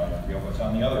forget what's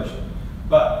on the others.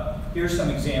 But here's some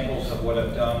examples of what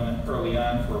I've done early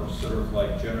on for sort of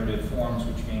like generative forms,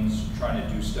 which means trying to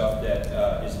do stuff that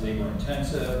is labor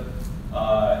intensive,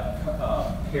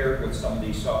 paired with some of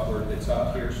the software that's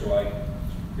out here. So I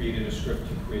created a script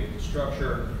to create the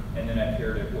structure, and then I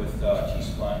paired it with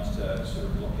T-splines to sort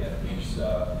of look at these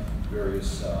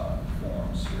various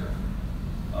forms here.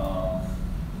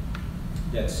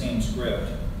 That same script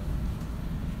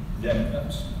then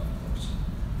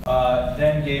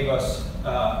gave us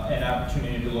an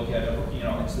opportunity to look at it.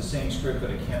 It's the same script, but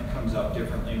it comes out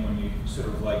differently when you sort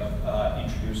of like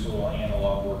introduce a little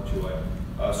analog work to it.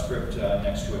 Script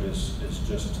next to it is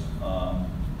just a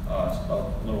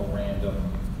little random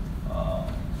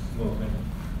movement.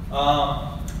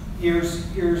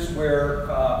 Here's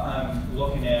where I'm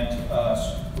looking at.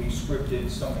 We scripted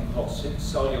something called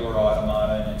cellular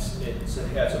automata, and it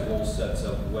has a rule sets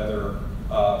of whether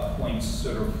points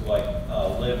sort of like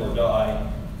live or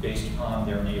die based upon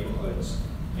their neighborhoods.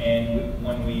 And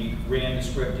when we ran the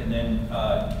script and then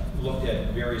looked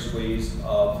at various ways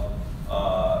of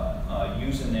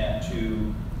using that to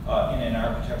in an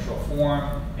architectural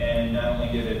form, and not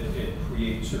only did it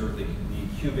create sort of the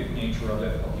cubic nature of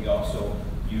it, but we also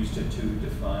used it to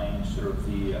define sort of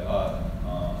the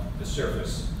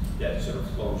surface that sort of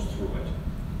flows through it.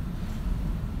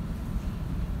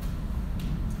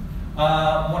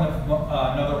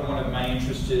 Another one of my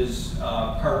interests is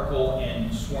particle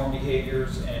and swarm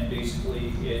behaviors, and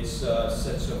basically it's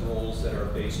sets of rules that are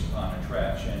based upon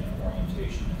attraction,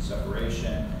 orientation, and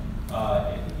separation.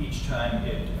 Each time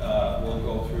it will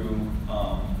go through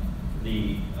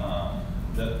the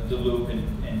loop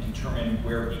and determine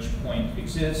where each point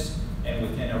exists, and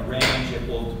within a range it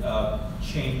will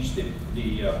change the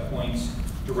point's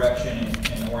direction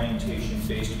and orientation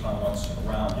based upon what's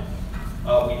around it.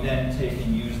 We then take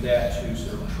and use that to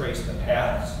sort of trace the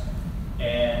paths,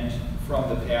 and from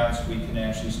the paths we can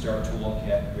actually start to look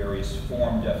at various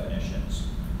form definitions.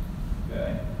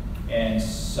 Okay? And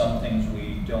some things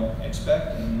we don't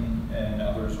expect, and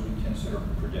others we can sort of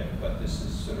predict, but this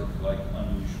is sort of like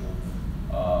unusual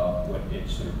what it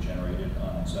sort of generated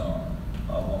on its own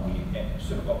when we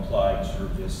sort of applied sort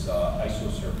of this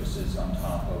isosurfaces on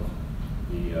top of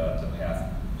the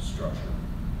path structure.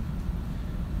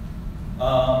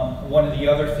 One of the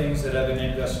other things that I've been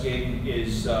investigating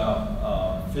is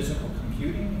physical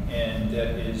computing, and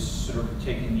that is sort of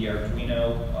taking the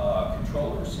Arduino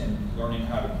controllers and learning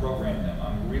how to program them.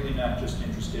 I'm really not just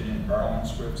interested in borrowing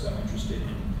scripts. I'm interested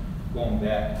in going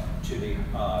back to the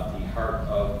heart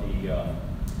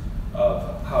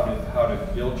of how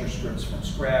to build your scripts from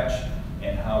scratch,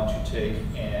 and how to take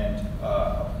and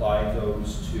apply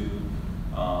those to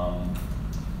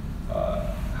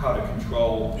how to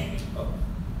control.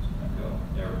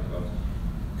 There we go.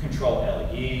 Control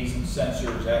LEDs and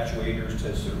sensors, actuators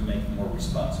to sort of make more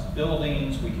responsive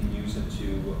buildings. We can use it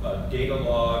to data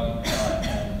log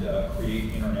and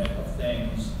create Internet of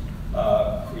Things,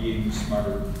 creating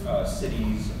smarter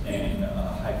cities and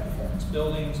high-performance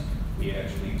buildings. We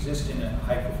actually exist in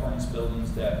high-performance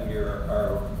buildings that we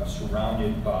are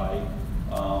surrounded by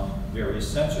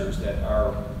various sensors that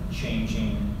are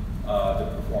changing the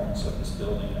performance of this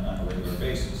building on a regular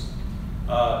basis.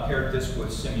 Paired this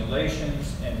with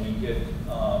simulations, and we get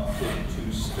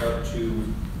to start to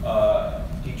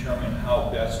determine how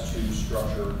best to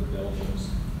structure the buildings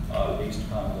based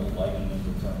upon the lighting and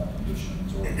the thermal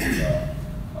conditions, or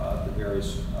the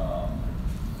various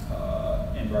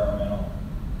environmental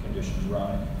conditions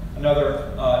around it.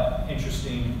 Another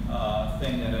interesting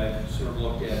thing that I sort of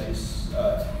looked at is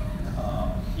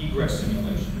egress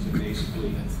simulations, and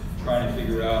basically trying to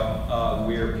figure out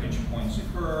where pinch points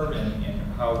occur and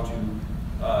how to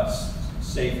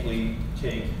safely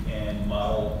take and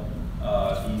model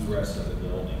the egress of the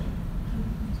building.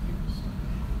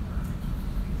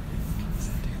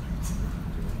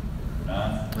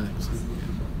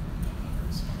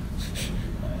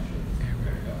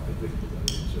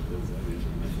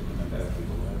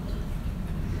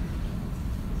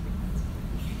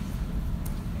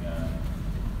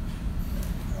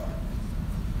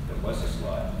 Was a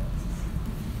slide.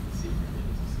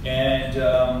 And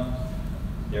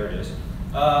there it is.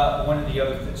 One of the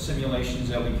other simulations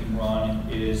that we can run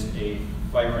is a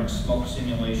fire and smoke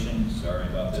simulation. Sorry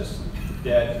about this.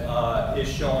 That is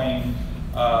showing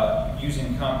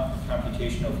using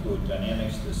computational fluid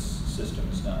dynamics. This system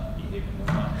is not behaving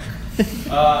well.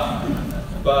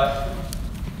 But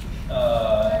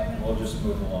we'll just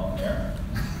move along there.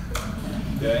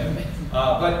 Okay.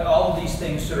 But all of these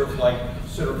things sort of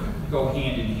go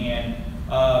hand in hand.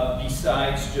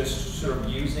 Besides just sort of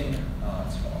using,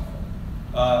 it's awful.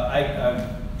 I'm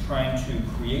trying to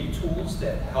create tools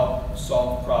that help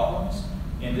solve problems.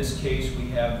 In this case, we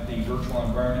have the virtual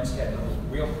environments had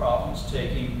real problems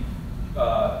taking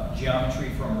geometry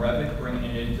from Revit, bringing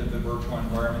it into the virtual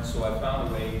environment. So I found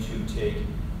a way to take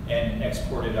and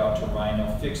export it out to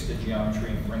Rhino, fix the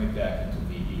geometry, and bring it back into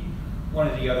VE. One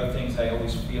of the other things, I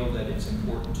always feel that it's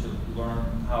important to learn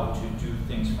how to do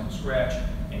things from scratch.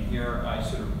 And here I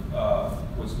sort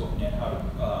of was looking at how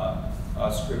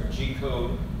to script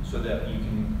G-code so that you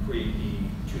can create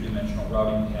the two-dimensional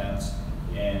routing paths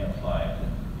and apply it.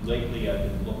 Lately, I've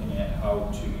been looking at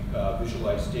how to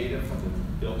visualize data from the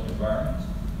built environment,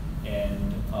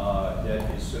 and that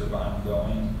is sort of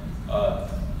ongoing.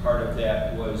 Part of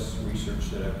that was research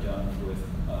that I've done with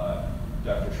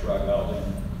Dr. Sharag-Eldin,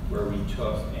 where we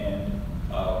took and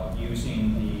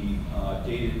using the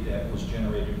data that was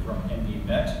generated from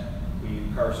NVMet, we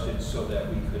parsed it so that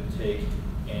we could take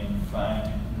and find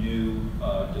new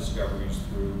discoveries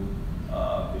through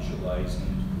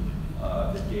visualizing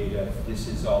the data. This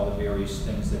is all the various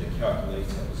things that it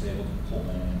calculates. I was able to pull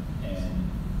in and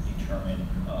determine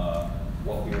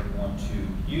what we are going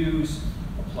to use,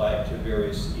 apply it to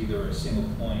various, either a single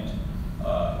point,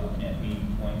 looking at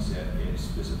mean points at a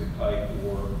specific height,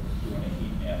 or doing a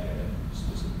heat map at a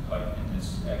specific height. And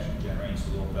this actually generates a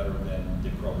little better than the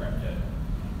program did.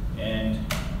 And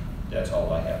that's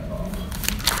all I have to offer.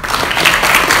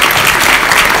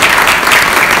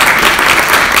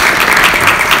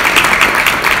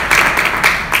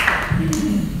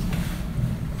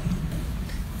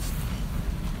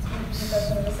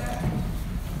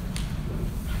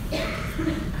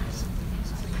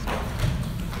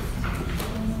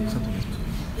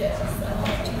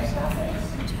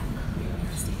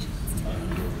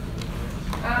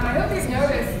 I hope you've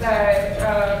noticed that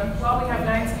while we have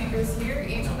 9 speakers here,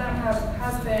 each of them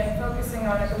has been focusing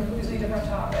on a completely different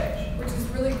topic, which is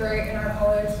really great. In our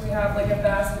college, we have like a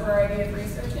vast variety of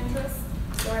research interests.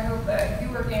 So I hope that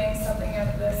you are gaining something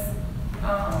out of this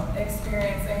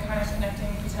experience and kind of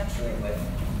connecting potentially with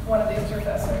one of these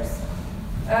professors.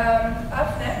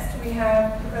 Up next, we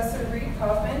have Professor Reid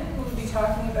Coffman, who will be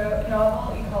talking about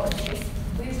novel ecologies.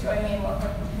 Please join me in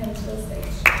welcoming him to the stage.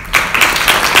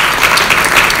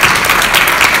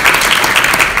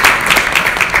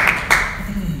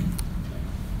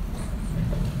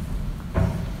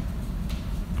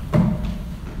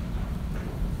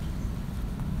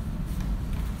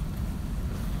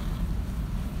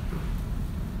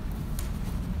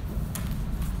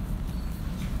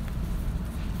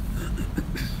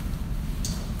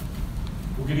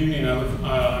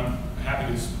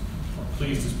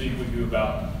 pleased to speak with you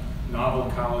about novel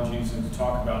ecologies and to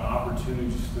talk about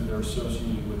opportunities that are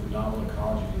associated with the Novel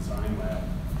Ecology Design Lab,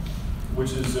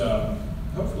 which is,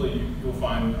 hopefully you'll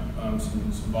find some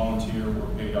volunteer or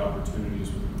paid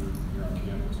opportunities with the group here on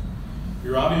campus.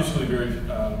 You're obviously very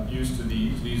used to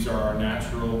these. These are our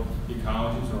natural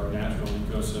ecologies or our natural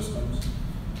ecosystems,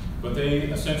 but they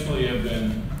essentially have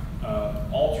been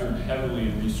altered heavily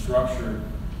and restructured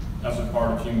as a part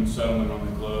of human settlement on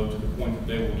the globe to the point that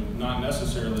they will not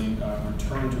necessarily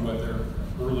return to what their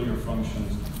earlier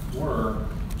functions were,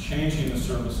 changing the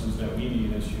services that we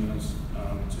need as humans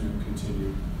to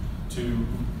continue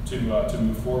to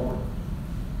move forward.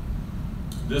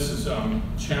 This is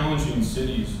challenging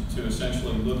cities to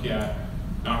essentially look at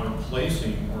not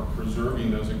replacing or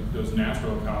preserving those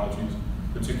natural ecologies,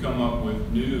 but to come up with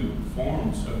new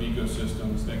forms of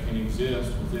ecosystems that can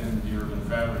exist within the urban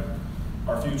fabric.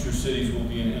 Our future cities will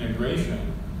be an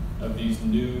integration of these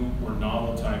new or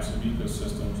novel types of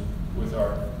ecosystems with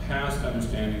our past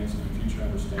understandings and future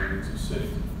understandings of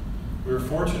cities. We're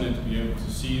fortunate to be able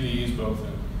to see these both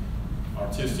in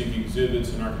artistic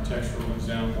exhibits and architectural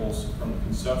examples from a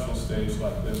conceptual stage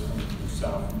like this from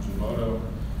South Fujimoto,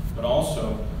 but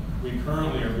also we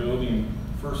currently are building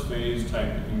first phase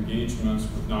type engagements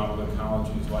with novel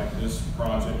ecologies like this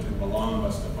project in Milan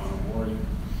by Stefano Mori,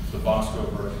 the Bosco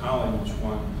Verticali, which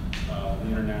won the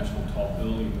International Tall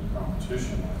Building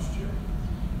competition last year.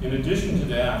 In addition to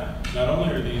that, not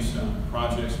only are these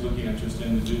projects looking at just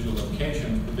individual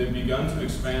locations, but they've begun to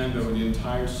expand over the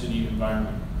entire city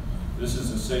environment. This is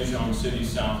the Sejong City,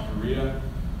 South Korea,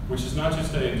 which is not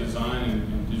just a design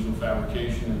and digital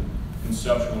fabrication and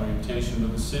conceptual orientation,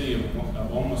 but the city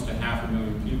of almost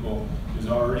 500,000 people is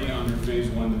already under phase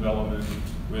 1 development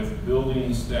with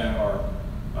buildings that are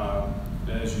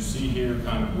as you see here,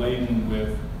 kind of laden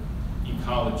with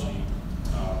ecology,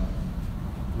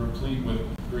 replete with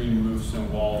green roofs and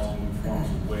walls and new forms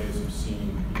of ways of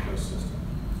seeing the ecosystem.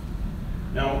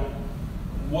 Now,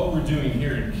 what we're doing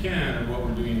here in Kent, or what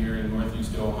we're doing here in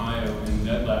Northeast Ohio in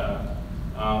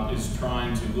NedLab, is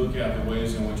trying to look at the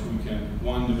ways in which we can,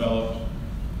 one, develop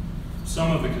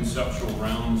some of the conceptual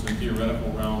realms and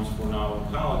theoretical realms for novel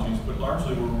ecologies, but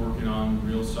largely we're working on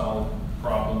real solid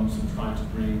problems and trying to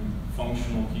bring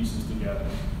functional pieces together.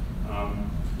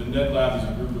 The NedLab is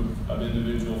a group of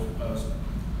individuals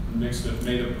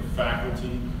made up of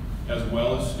faculty as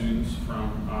well as students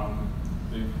from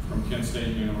Kent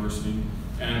State University.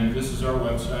 And this is our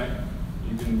website.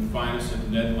 You can find us at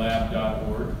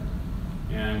nedlab.org.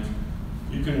 And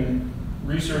you can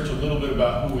research a little bit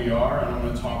about who we are, and I'm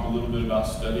going to talk a little bit about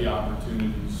study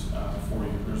opportunities for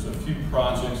you. There's a few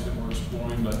projects that we're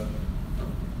exploring, but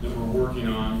that we're working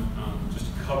on, just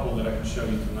a couple that I can show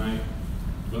you tonight.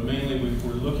 But mainly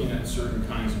we're looking at certain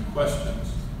kinds of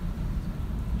questions.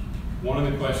 One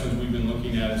of the questions we've been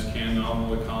looking at is, can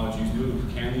novel ecologies move?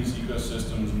 Can these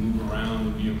ecosystems move around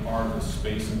and be a part of the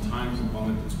space and time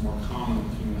component that's more common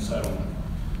with human settlement?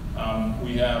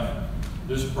 We have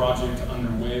this project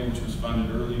underway, which was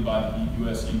funded early by the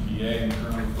US EPA and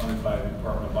currently funded by the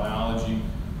Department of Biology.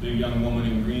 The young woman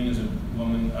in green is a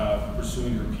woman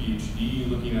pursuing her PhD,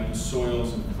 looking at the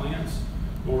soils and plants.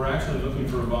 But we're actually looking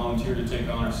for a volunteer to take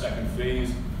on our second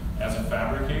phase as a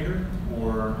fabricator,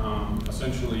 or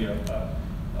essentially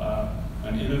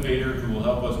an innovator who will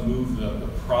help us move the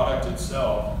product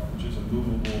itself, which is a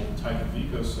movable type of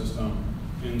ecosystem,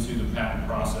 into the patent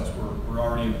process. We're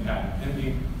already in the patent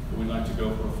pending, but we'd like to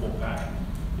go for a full patent.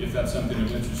 If that's something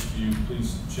of interest to you,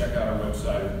 please check out our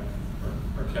website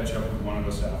or catch up with one of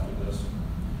us after this.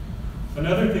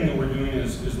 Another thing that we're doing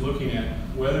is looking at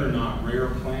whether or not rare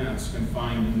plants can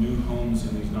find new homes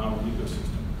in these novel ecosystems.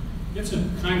 It's a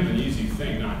kind of an easy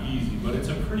thing, not easy, but it's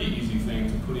a pretty easy thing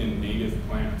to put in native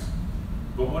plants.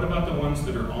 But what about the ones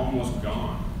that are almost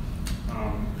gone?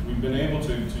 We've been able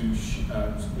to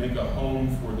make a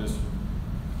home for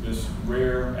this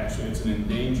rare, actually it's an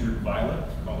endangered violet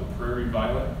called the prairie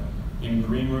violet, in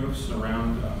green roofs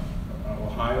around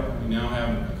Ohio. We now have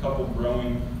a couple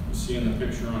growing, you see in the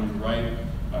picture on the right,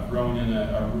 growing in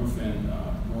a roof in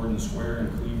Gordon Square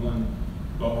in Cleveland.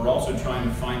 But we're also trying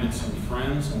to find it some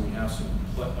friends, and we have some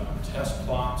test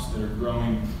plots that are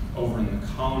growing over in the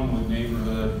Collinwood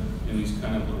neighborhood in these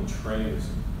kind of little trays.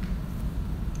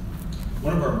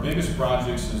 One of our biggest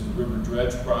projects is the River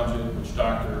Dredge project, which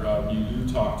Dr. Liu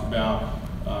talked about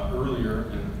earlier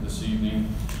this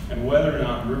evening, and whether or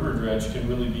not river dredge can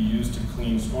really be used to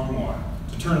clean stormwater,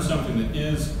 to turn something that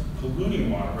is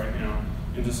polluting water right now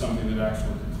into something that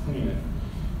actually can clean it.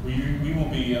 We will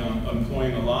be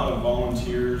employing a lot of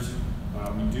volunteers.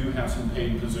 We do have some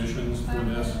paid positions for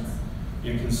this.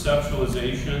 In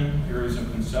conceptualization, areas of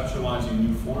conceptualizing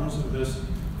new forms of this,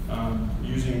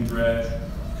 using dredge.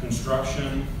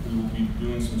 Construction, we will be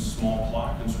doing some small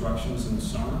plot constructions in the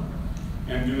summer,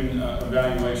 and doing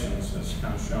evaluations, as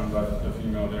kind of shown by the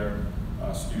female there,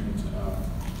 student a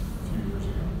few years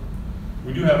ago.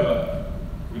 We do have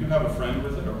a friend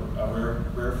with it, a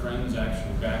rare friend is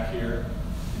actually back here,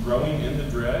 growing in the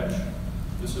dredge.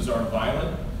 This is our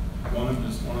violet, one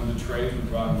of the trays we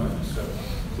brought with us. So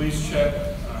please check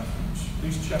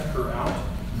her out.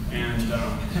 And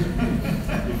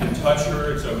you can touch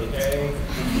her, it's okay.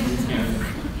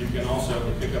 You can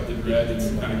also pick up the dredge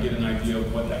and kind of get an idea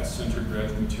of what that center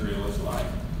dredge material is like.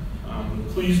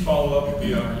 Please follow up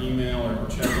via our email or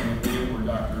check in with me or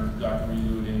Dr. Rui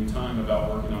Liu at any time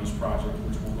about working on this project,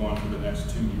 which will go on for the next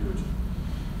 2 years.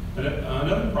 And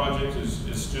another project is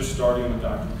just starting with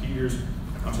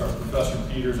Professor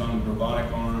Peters on the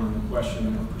robotic arm. And the question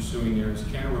that we're pursuing here is,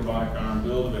 can a robotic arm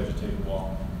build a vegetative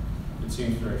wall? It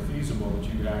seems very feasible that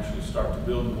you could actually start to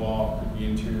build the wall, could be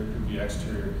interior, could be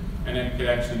exterior, and it could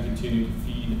actually continue to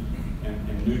feed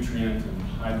and nutrient and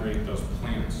hydrate those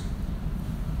plants.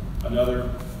 Another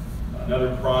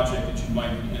project that you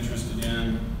might be interested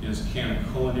in is, can a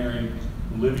culinary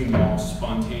living wall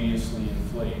spontaneously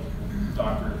inflate?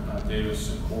 Dr.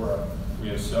 Davis Sikora, we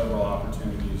have several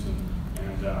opportunities, and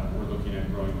we're looking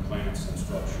at growing plants and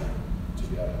structure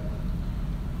together.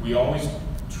 We always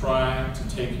try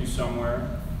to take you somewhere.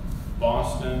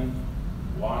 Boston,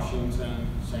 Washington,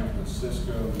 San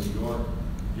Francisco, New York.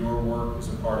 Your work is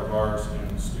a part of ours,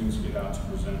 and students get out to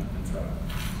present and try.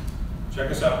 Check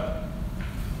us out.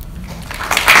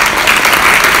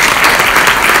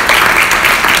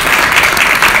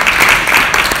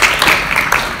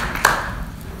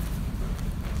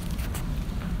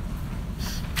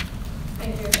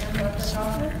 Thank you again, Dr.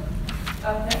 Coffman.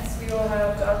 Up next, we will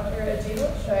have Dr.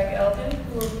 Adil Sharag-Eldin,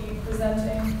 who will be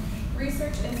presenting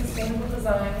Research in Sustainable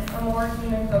Design, a more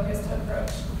human-focused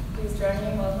approach. Please join me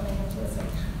in welcoming him to the stage.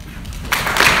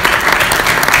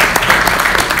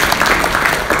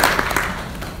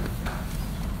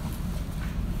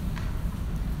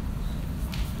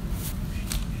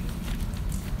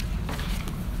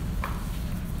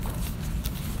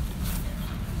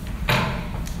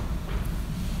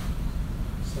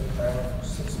 Set a timer for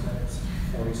 6 minutes,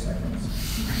 40 seconds.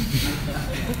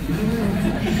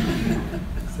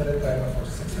 Set a timer for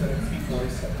 6 minutes and 40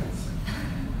 seconds.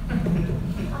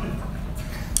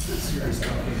 Serious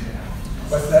talking back.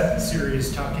 What's that? Serious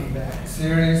talking back.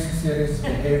 Serious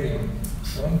behaving.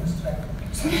 Don't distract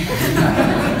me. I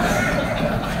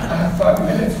have 5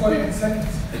 minutes, 48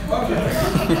 seconds. Okay.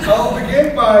 I'll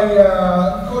begin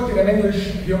by quoting an English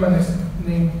humanist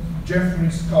named Geoffrey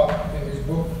Scott in his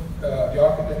book, The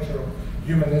Architecture of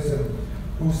Humanism,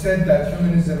 who said that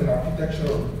humanism in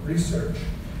architectural research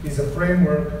is a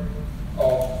framework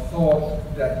of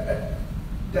thought that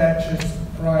attaches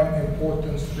prime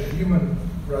importance to the human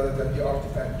rather than the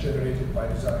artifact generated by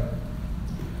design.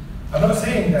 I'm not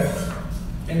saying that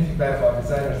anything bad about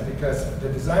designers, because the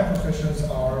design professions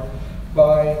are,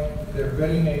 by their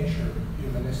very nature,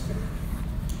 humanistic.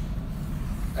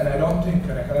 And I don't think,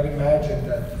 and I cannot imagine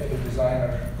that any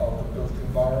designer of the built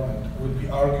environment would be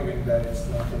arguing that it's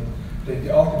nothing, that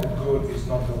the ultimate good is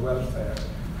not the welfare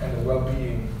and the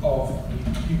well-being of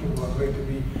the people who are going to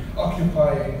be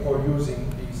occupying or using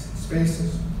these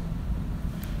spaces.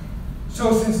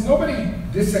 So since nobody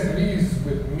disagrees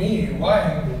with me,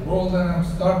 why in the world I'm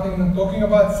starting talking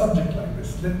about a subject like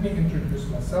this? Let me introduce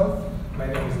myself. My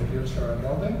name is Adil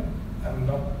Sharag-Eldin. I'm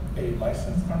not a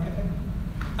licensed architect.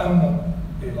 I'm not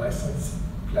a licensed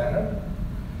planner,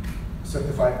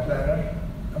 certified planner.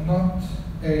 I'm not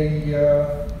a,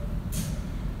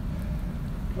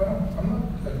 I'm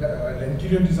not an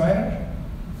interior designer,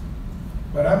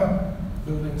 but I'm a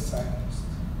building scientist.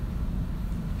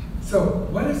 So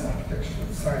what is architectural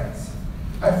science?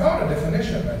 I found a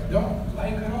definition I don't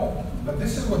like at all, but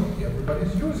this is what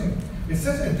everybody's using. It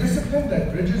says a discipline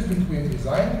that bridges between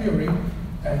design theory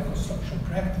and construction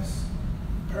practice.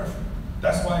 Perfect.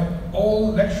 That's why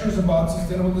all lectures about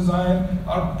sustainable design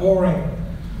are boring.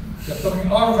 They're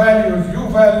talking R values, U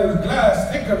values,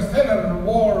 glass, thicker, thinner,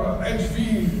 war,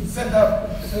 HV, setup,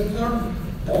 etc.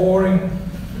 Boring.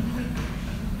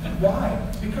 Why?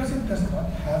 Because it does not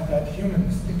have that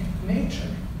humanistic nature.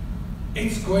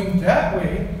 It's going that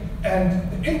way, and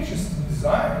the interest in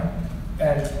design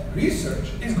and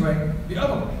research is going the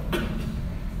other way.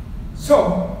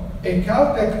 So, a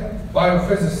Caltech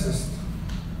biophysicist,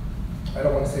 I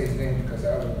don't want to say his name because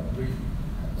I will read,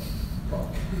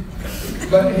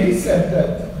 but he said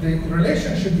that the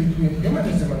relationship between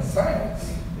humanism and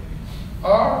science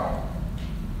are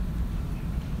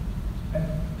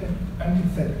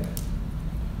antithetic,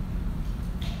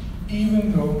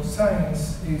 even though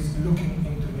science is looking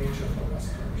into nature for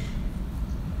restoration.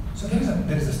 So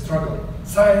there is a struggle.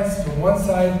 Science, from one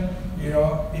side, you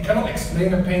cannot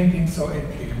explain a painting, so it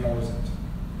ignores it.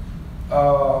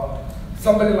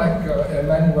 Somebody like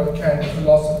Immanuel Kant, a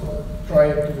philosopher,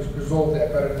 tried to resolve the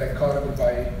apparent dichotomy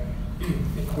by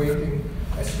equating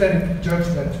aesthetic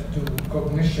judgment to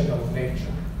cognition of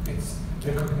nature. It's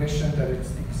recognition that it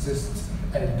exists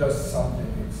and it does something.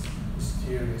 It's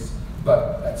mysterious,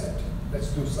 but that's it. Let's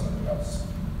do something else.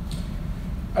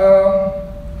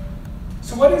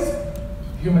 So what is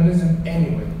humanism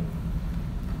anyway?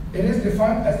 It is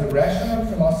defined as the rational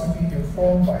philosophy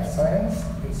informed by science,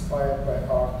 inspired by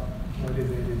art,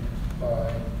 motivated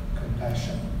by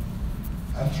compassion.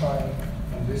 I'm trying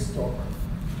in this talk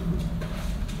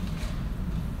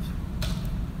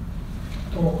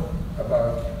to talk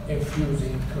about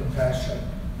infusing compassion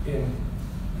in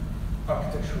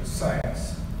architectural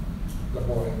science, the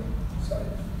boring side.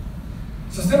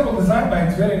 Sustainable design by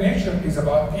its very nature is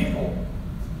about people,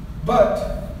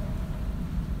 but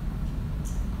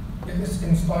it is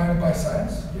inspired by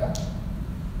science, yeah.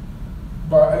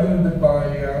 But a little bit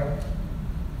by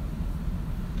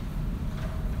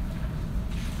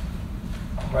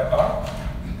art,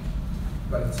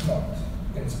 but it's not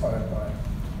inspired by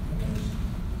humanism.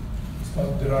 It's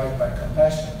not derived by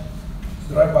compassion. It's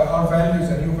derived by our values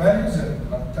and new values and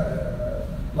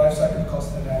life cycle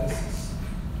cost analysis.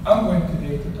 I'm going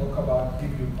today to talk about,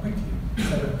 give you quickly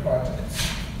 7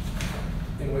 projects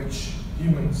in which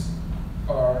humans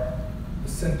are the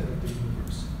center of the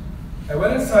universe. I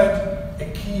went inside a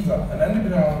kiva, an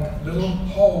underground little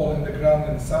hole in the ground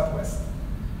in the southwest,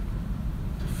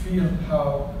 to feel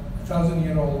how a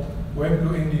 1,000-year-old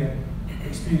Pueblo Indian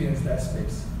experienced that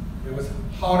space. It was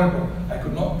horrible. I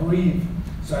could not breathe.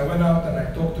 So I went out and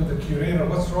I talked to the curator.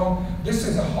 What's wrong? This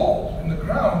is a hole in the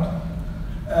ground.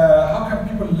 How can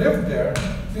people live there?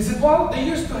 They said, well, they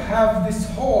used to have this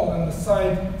hole on the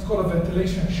side. It's called a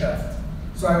ventilation shaft.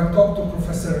 So I talked to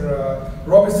Professor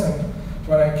Robinson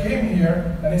when I came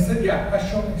here, and he said, yeah, he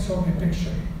showed me a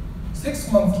picture.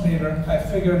 6 months later, I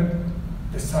figured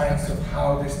the science of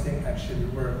how this thing actually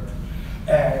worked.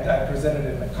 And I presented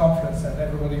it in a conference, and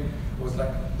everybody was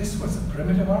like, this was a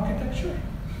primitive architecture?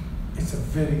 It's a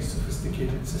very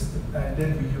sophisticated system. And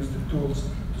then we used the tools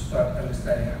to start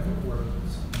understanding how it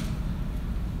works.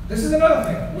 This is another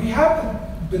thing. We have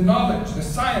the knowledge, the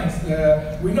science,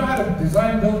 we know how to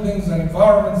design buildings and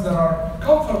environments that are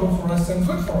comfortable for us and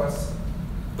good for us.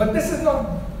 But this is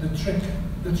not the trick.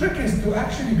 The trick is to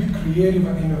actually be creative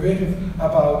and innovative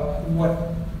about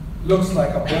what looks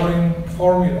like a boring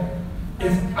formula.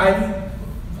 If I,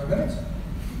 5 minutes?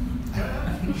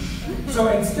 So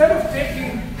instead of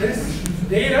taking this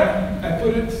data, I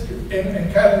put it in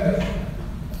a calendar.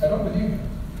 I don't believe it.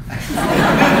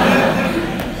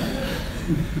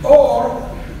 Or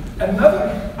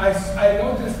another, I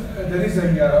noticed there is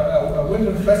a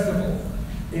winter festival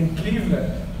in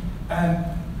Cleveland, and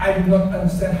I did not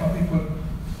understand how people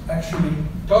actually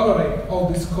tolerate all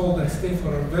this cold and stay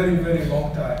for a very, very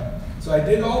long time. So I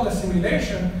did all the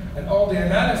simulation and all the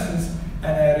analysis,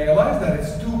 and I realized that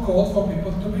it's too cold for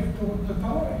people to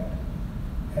tolerate.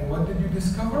 And what did you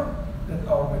discover? That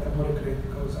our metabolic rate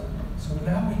goes up. So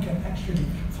now we can actually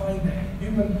find the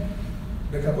human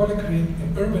metabolic rate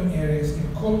in urban areas in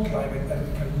cold climate, and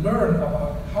we can learn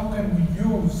about how can we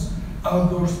use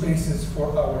outdoor spaces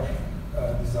for our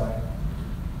design.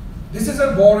 This is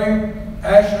a boring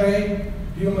ASHRAE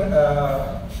human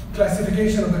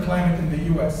classification of the climate in the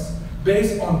US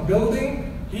based on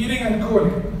building, heating, and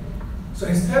cooling. So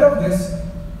instead of this,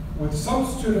 with some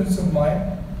students of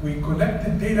mine, we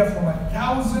collected data from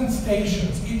 1,000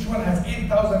 stations. Each one has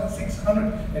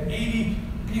 8,680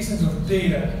 pieces of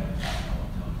data.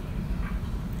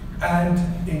 And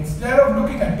instead of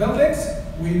looking at buildings,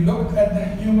 we looked at the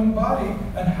human body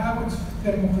and how it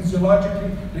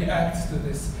thermophysiologically reacts to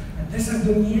this. And this is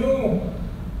the new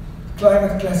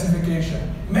climate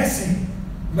classification. Messy.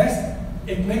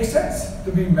 It makes sense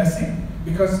to be messy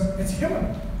because it's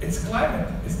human, it's climate,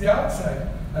 it's the outside.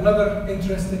 Another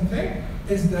interesting thing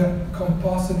is the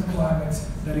composite climates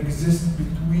that exist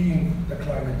between the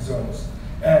climate zones.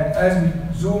 And as we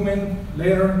zoom in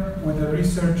later with the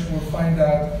research, we'll find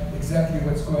out exactly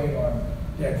what's going on.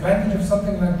 The advantage of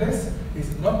something like this is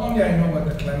not only I know what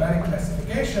the climatic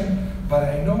classification, but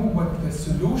I know what the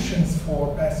solutions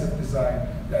for passive design,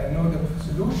 I know the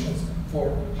solutions for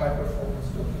high performance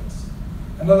buildings.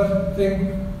 Another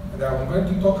thing that I'm going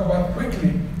to talk about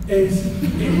quickly is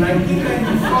in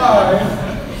 1995,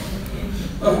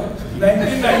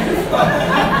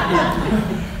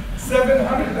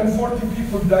 740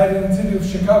 people died in the city of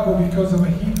Chicago because of a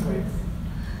heat wave.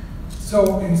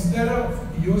 So instead of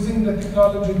using the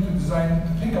technology to design, to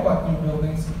think about new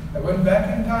buildings, I went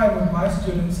back in time with my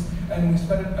students and we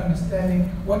started understanding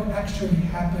what actually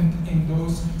happened in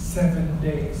those 7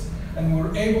 days. And we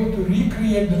were able to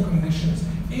recreate the conditions,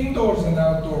 indoors and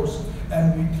outdoors.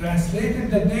 And we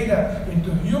translated the data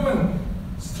into human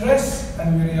stress,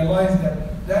 and we realized that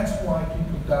that's why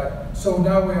people died. So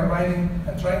now we are writing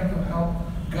and trying to help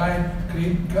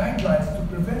create guidelines to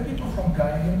prevent people from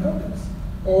dying in buildings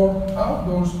or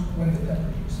outdoors when the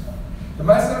temperature is high. The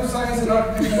Master of Science in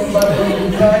Architecture and Environmental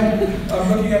Design,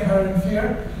 I'm looking at her in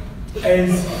fear,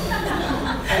 is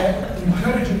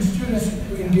encouraging students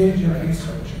to engage in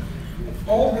research.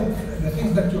 All the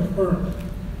things that you've heard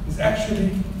is actually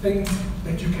things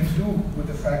that you can do with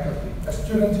the faculty. A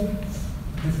student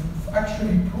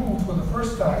actually proved for the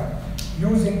first time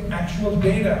using actual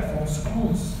data from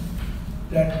schools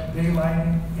that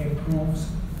daylighting improves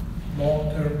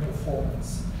long-term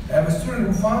performance. I have a student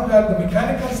who found out the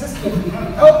mechanical system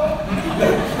helped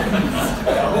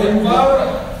the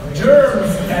environment,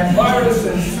 germs and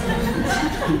viruses.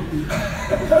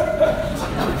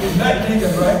 Is that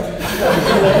legal, right?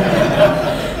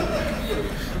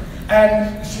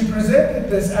 And she presented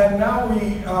this, and now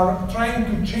we are trying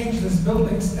to change this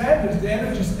building standards, the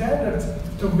energy standards,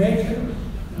 to make it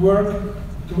work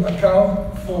to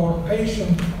account for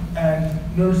patient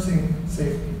and nursing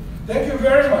safety. Thank you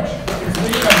very much.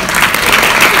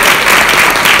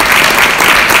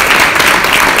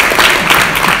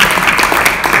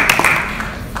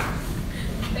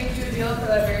 Thank you, Adil, for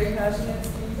that very passionate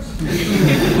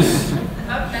speech.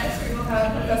 Up next, we will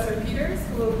have Professor Peters,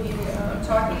 who will be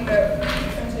talking about 3D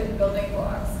printed building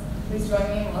blocks. Please join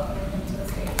me in welcoming him to the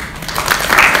stage.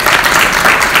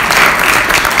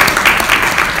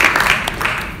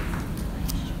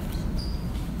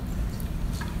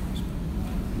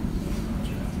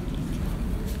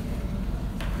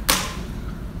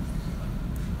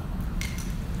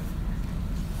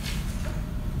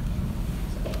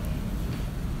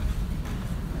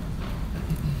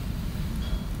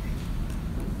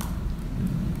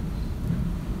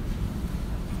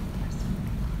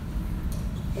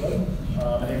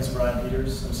 My name is Brian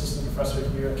Peters. I'm assistant professor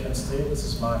here at Kent State. This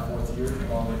is my 4th year,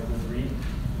 along with Reid.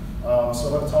 So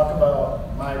I'm going to talk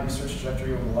about my research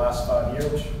trajectory over the last 5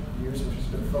 years, which has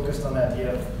been focused on the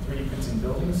idea of 3D printing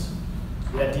buildings.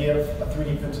 The idea of a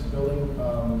 3D printed building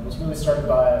was really started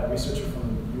by a researcher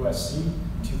from USC in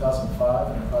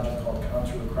 2005 in a project called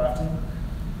Contour Crafting.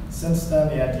 Since then,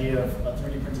 the idea of a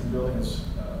 3D printed building has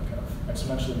kind of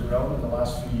exponentially grown in the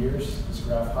last few years. This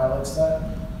graph highlights that.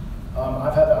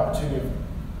 I've had the opportunity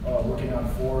of working on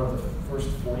 4 of the first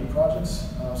 40 projects,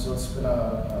 so it's been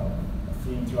a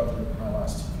theme throughout my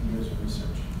last few years of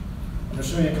research. I'm going to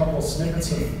show you a couple of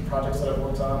snippets of projects that I've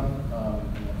worked on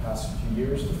in the past few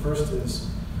years. The first is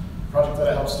a project that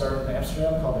I helped start in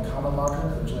Amsterdam called the Common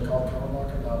Locker, originally called the Common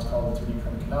Locker, now it's called the 3D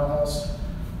Printed Canal House.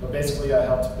 But basically I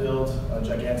helped build a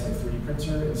gigantic 3D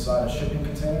printer inside a shipping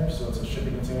container, so it's a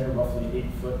shipping container roughly 8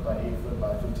 foot by 8 foot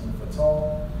by 15 foot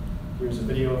tall. Here's a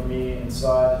video of me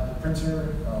inside the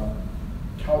printer,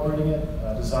 calibrating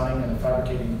it, designing and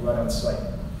fabricating right on site.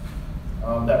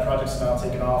 That project's now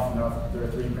taken off, and now they're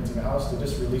 3D printing a house. They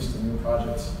just released a new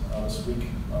project this week,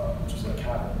 which is a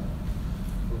cabin.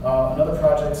 Another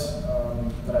project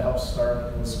that I helped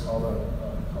start was called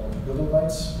Building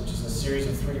Lights, which is a series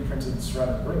of 3D printed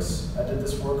ceramic bricks. I did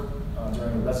this work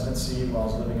during a residency while I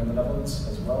was living in the Netherlands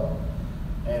as well.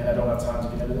 And I don't have time to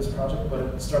get into this project, but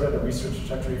it started a research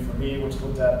trajectory for me, which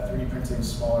looked at 3D printing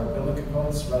smaller building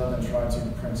components rather than trying to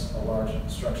print a large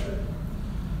structure.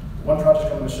 One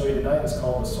project I'm going to show you tonight is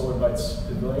called the Solar Lights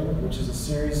Pavilion, which is a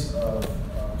series of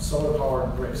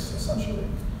solar-powered bricks, essentially.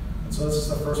 And so this is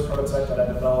the first prototype that I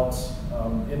developed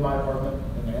in my apartment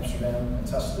in Amsterdam and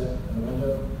tested it in the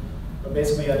window. But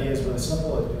basically the idea is really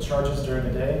simple. It charges during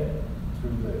the day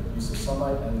through the use of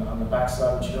sunlight, and on the back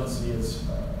side, which you don't see, is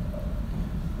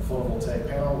photovoltaic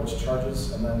panel which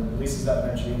charges and then releases that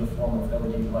energy in the form of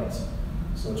LED light.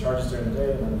 So it charges during the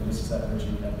day and then releases that energy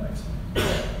at night.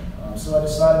 So I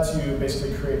decided to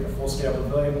basically create a full-scale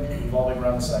pavilion revolving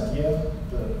around this idea.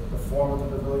 The form of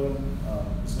the pavilion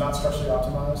is not structurally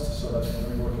optimized, so that's what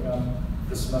we're working on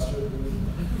this semester.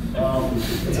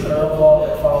 It's an arrow ball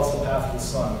that follows the path of the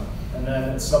sun, and then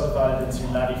it's subdivided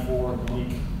into 94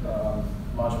 unique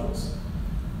modules.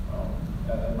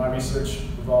 My research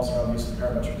revolves around the use of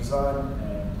parametric design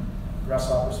and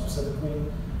Grasshopper specifically.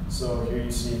 So here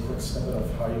you see a quick snippet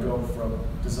of how you go from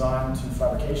design to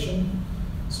fabrication.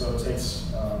 So it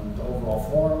takes the overall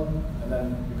form, and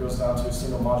then it goes down to a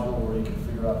single module where you can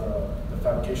figure out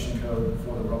fabrication code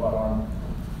for the robot arm,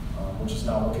 which is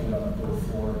now located on the third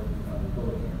floor of the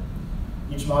building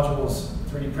here. Each module is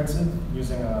 3D printed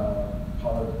using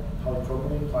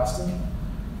polypropylene plastic.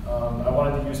 I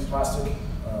wanted to use plastic,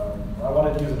 I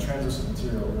wanted to use a translucent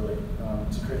material really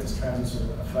to create this translucent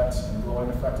effect and glowing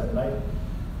effect at night.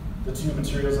 The two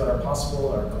materials that are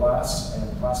possible are glass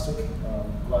and plastic.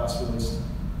 Glass really is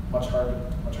much harder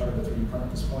to 3D print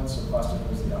at this point, so plastic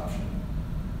was the option.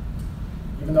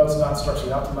 Even though it's not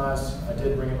structurally optimized, I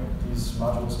did bring these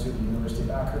modules to the University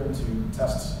of Akron to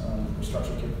test their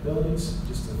structural capabilities,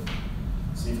 just to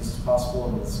see if this is possible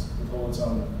and with all its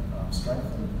own strength,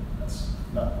 and that's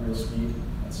not real speed,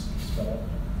 that's sped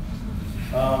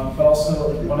up. But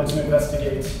also wanted to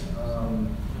investigate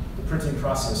the printing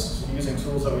process. So using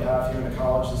tools that we have here in the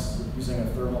college, this is using a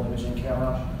thermal imaging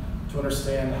camera to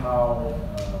understand how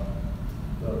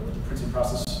the printing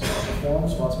process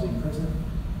performs while it's being printed.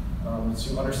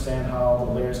 To understand how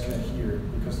the layers can adhere,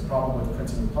 because the problem with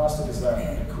printing with plastic is that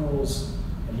it cools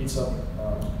and heats up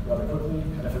rather quickly,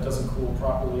 and if it doesn't cool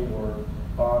properly or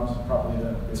bond properly,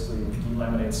 then it basically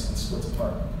delaminates and splits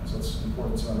apart. So it's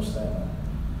important to understand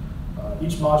that.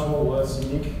 Each module was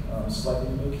unique, slightly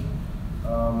unique,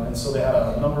 and so they had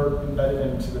a number embedded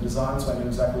into the design, so I knew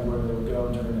exactly where they would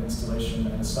go during the installation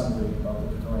and assembly of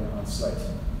the pavilion on site.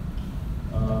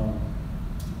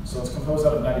 So it's composed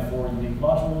out of 94 unique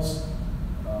modules.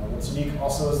 What's unique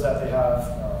also is that they have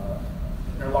an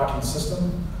interlocking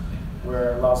system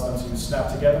where it allows them to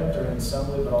snap together during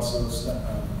assembly, but also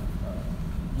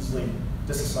easily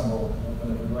disassemble when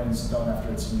the pavilion is done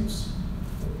after its use.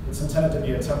 It's intended to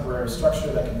be a temporary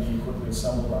structure that can be quickly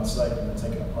assembled on site and then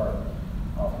taken apart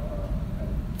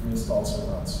and reinstalled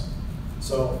somewhere else.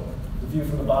 So the view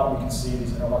from the bottom, you can see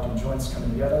these interlocking joints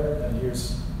coming together, and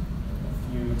here's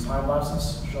few time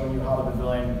lapses showing you how the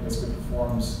pavilion basically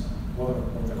performs over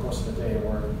the course of the day,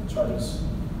 where it charges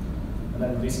and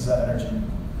then releases that energy.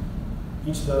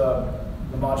 Each of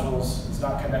the modules is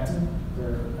not connected.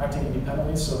 They're acting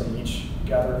independently, so they each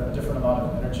gather a different amount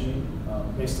of energy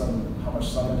based on how much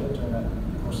sun they get during that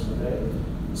course of the day.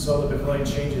 So the pavilion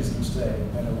changes each day,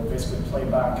 and it will basically play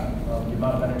back the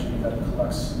amount of energy that it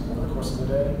collects over the course of the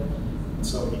day. And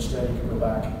so each day you can go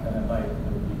back, and at night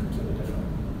it would be completely different.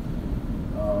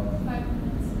 5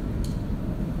 minutes.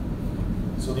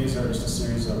 So these are just a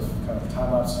series of kind of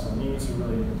time lapses for me to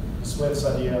really display this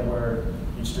idea where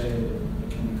each day it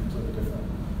can be completely different.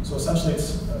 So essentially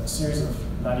it's a series of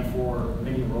 94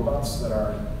 mini robots that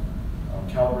are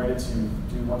calibrated to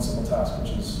do one simple task,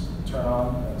 which is turn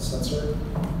on a sensor,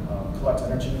 collect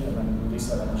energy, and then release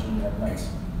that energy at night.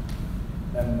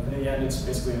 And in the end, it's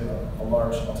basically a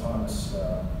large autonomous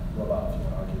robot, if you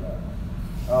want to argue that.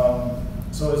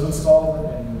 So it was installed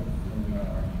in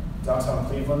downtown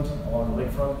Cleveland along the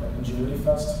lakefront at Ingenuity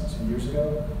Fest 2 years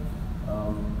ago.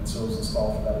 And so it was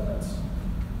installed for that event.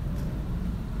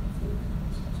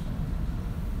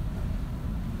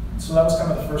 So that was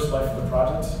kind of the first life of the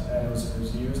project, and it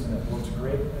was used and it worked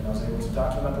great, and I was able to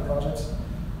document the project.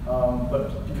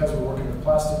 But because we're working with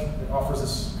plastic, it offers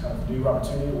this kind of new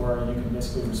opportunity where you can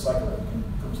basically recycle it. You can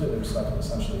completely recycle it,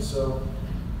 essentially. So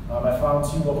I found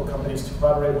 2 local companies to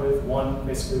collaborate with. One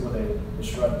basically where they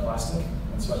shred plastic,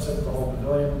 and so I took the whole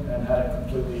pavilion and had it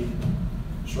completely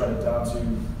shredded down to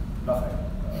nothing,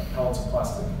 pellets of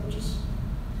plastic, which is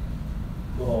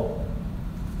a little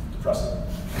depressing.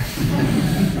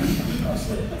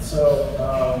 So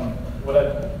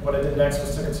what I did next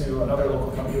was took it to another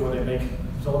local company where they make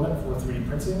filament for 3D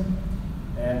printing,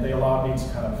 and they allowed me to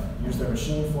kind of use their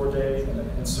machine for a day and then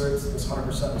insert this 100%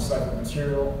 recycled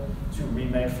material to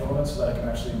remake filament so that I can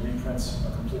actually reprint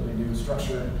a completely new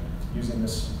structure using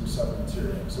this recycled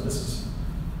material. So this is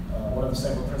one of the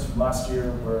sample prints from last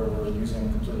year where we're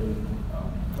using completely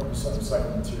 100%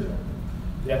 recycled material.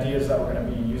 The idea is that we're going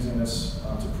to be using this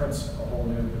to print a whole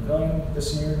new pavilion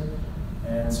this year.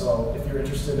 And so if you're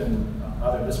interested in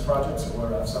either this project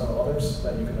or several others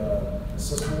that you could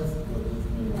assist with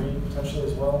me and Reid potentially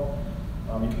as well,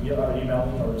 you can either email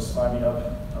me or just find me up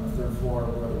on the 3rd floor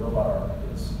where the robot art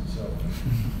is. So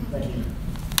thank you.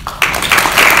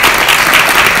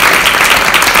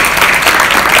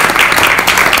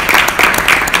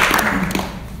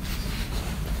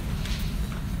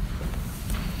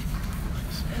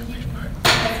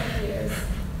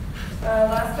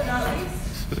 Last but not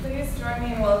least, please join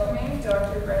me in welcoming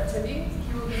Dr. Tippey.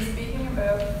 He will be speaking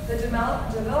about the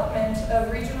development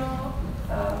of regional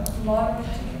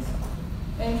modernities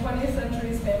in 20th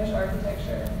century Spanish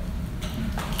architecture.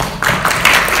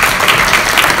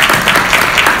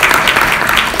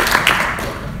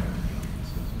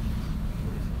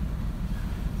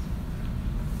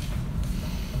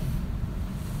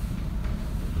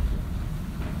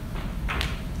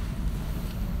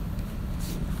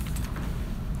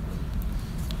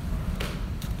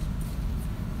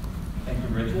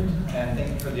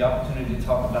 for the opportunity to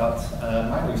talk about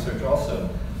my research also.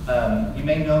 You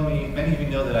may know me, many of you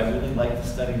know that I really like to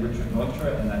study Richard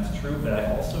Neutra, and that's true, but I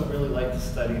also really like to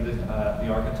study the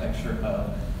architecture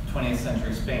of 20th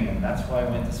century Spain, and that's why I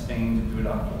went to Spain to do a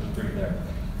doctoral degree there.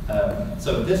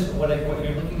 So what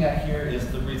you're looking at here is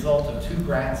the result of 2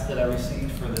 grants that I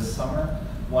received for this summer.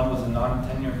 One was a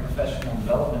non-tenure professional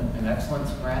development and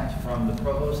excellence grant from the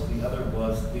provost. The other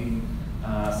was the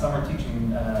summer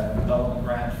teaching development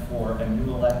grant for a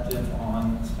new elective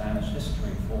on Spanish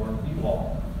history for you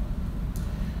all.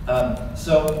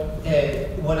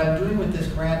 What I'm doing with this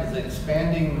grant is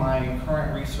expanding my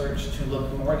current research to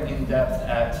look more in depth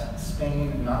at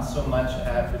Spain, not so much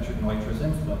at Richard Neutra's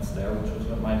influence there, which was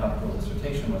what my doctoral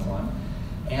dissertation was on.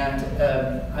 And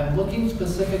I'm looking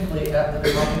specifically at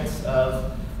the topics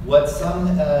of what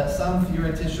some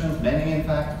theoreticians, many in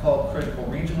fact, call critical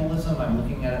regionalism. I'm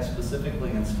looking at it specifically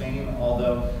in Spain,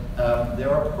 although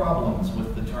there are problems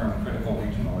with the term critical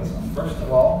regionalism. First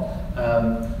of all,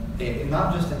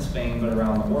 not just in Spain, but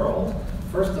around the world.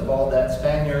 First of all, that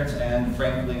Spaniards, and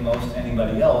frankly most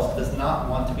anybody else, does not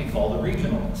want to be called a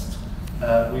regionalist.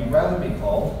 We'd rather be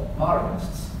called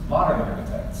modernists, modern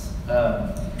architects.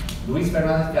 Luis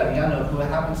Fernandez Galeano, who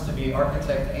happens to be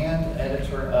architect and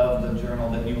editor of the journal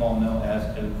that you all know as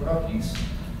Ecologies,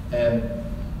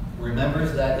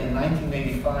 remembers that in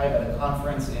 1985 at a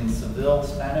conference in Seville,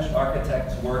 Spanish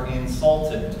architects were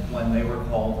insulted when they were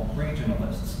called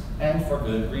regionalists, and for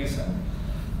good reason.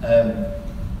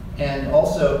 And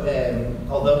also,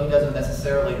 although he doesn't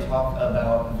necessarily talk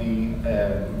about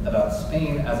about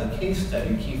Spain as a case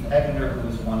study, Keith Eggener, who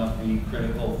is one of the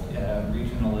critical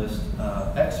regionalist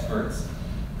experts,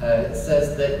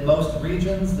 says that most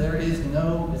regions, there is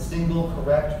no single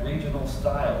correct regional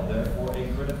style. Therefore, a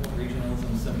critical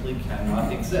regionalism simply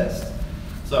cannot exist.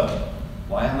 So,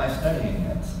 why am I studying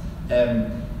it?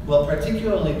 Well,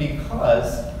 particularly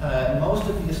because most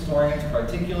of the historians,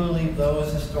 particularly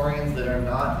those historians that are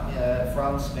not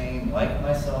from Spain, like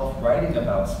myself, writing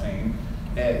about Spain,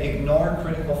 ignore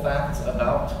critical facts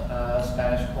about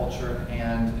Spanish culture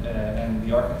and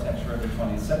the architecture of the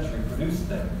 20th century produced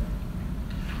there.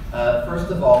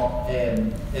 First of all,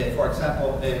 for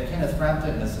example, Kenneth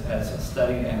Frampton has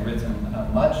studied and written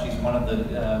much. He's one of the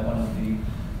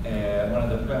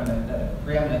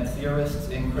preeminent theorists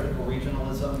in critical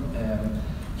regionalism.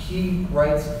 He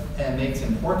writes and makes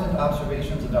important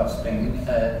observations about Spain.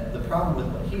 The problem with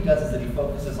what he does is that he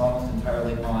focuses almost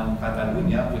entirely on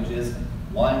Catalonia, which is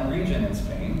one region in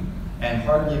Spain, and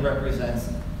hardly represents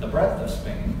the breadth of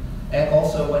Spain. And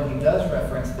also, when he does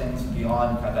reference things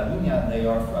beyond Catalonia, they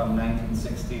are from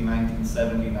 1960,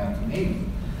 1970, 1980.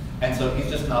 And so he's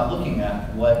just not looking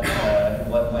at what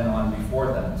went on before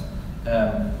that.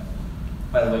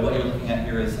 By the way, what you're looking at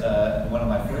here is one of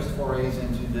my first forays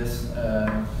into this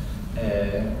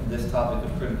this topic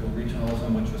of critical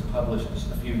regionalism, which was published just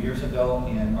a few years ago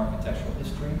in Architectural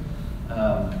History.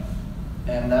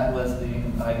 And that was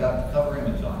I got the cover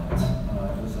image on it.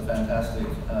 It was a fantastic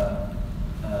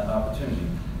opportunity.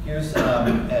 Here's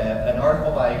an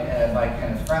article by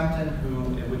Kenneth Frampton,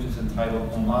 which is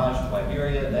entitled Homage to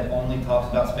Iberia, that only talks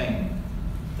about Spain.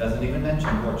 Doesn't even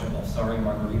mention Portugal. Sorry,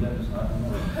 Margarita is not in the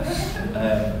word.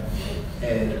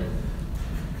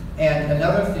 And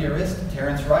another theorist,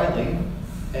 Terence Riley,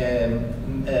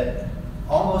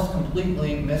 almost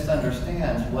completely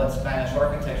misunderstands what Spanish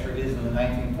architecture is in the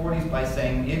 1940s by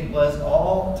saying it was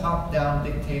all top-down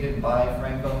dictated by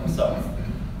Franco himself.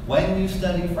 When you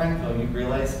study Franco, you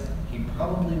realize he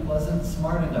probably wasn't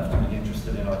smart enough to be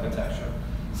interested in architecture.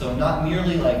 So not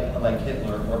nearly like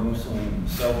Hitler or Mussolini.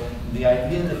 So the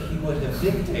idea that he would have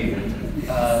dictated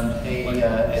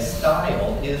a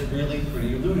style is really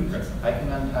pretty ludicrous. I can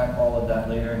unpack all of that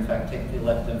later. In fact, take the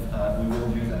elective, we will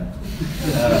do that.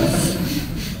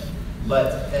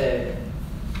 But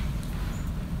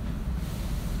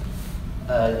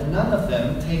none of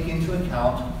them take into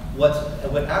account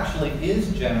what actually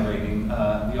is generating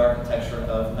the architecture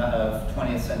of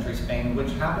 20th century Spain,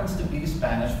 which happens to be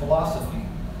Spanish philosophy.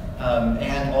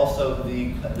 And also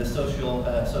the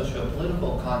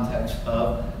socio-political context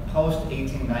of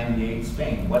post-1898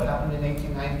 Spain. What happened in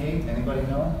 1898? Anybody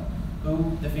know?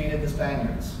 Who defeated the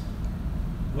Spaniards?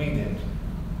 We did.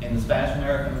 In the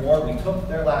Spanish-American War, we took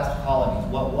their last colonies.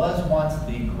 What was once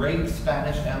the great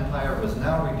Spanish Empire was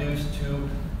now reduced to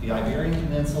the Iberian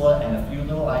Peninsula and a few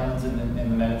little islands in the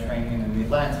Mediterranean and the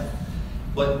Atlantic.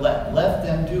 What left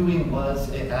them doing was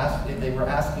they were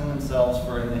asking themselves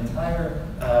for an entire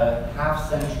half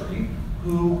century,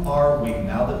 who are we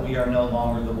now that we are no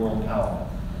longer the world power?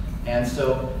 And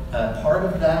so part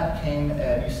of that came,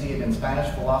 you see it in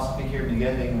Spanish philosophy here,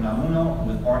 Miguel de Unamuno, who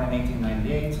was born in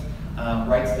 1898,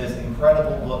 writes this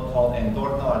incredible book called En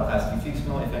torno al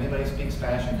casticismo. If anybody speaks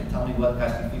Spanish and can tell me what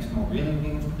casticismo really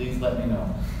means, please let me know.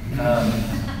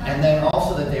 And then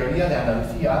also the Teoría de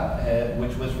Andalucía,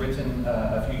 which was written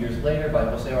a few years later by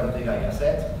José Ortega y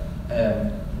Gasset.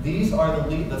 These are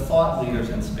the thought leaders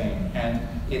in Spain, and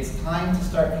it's time to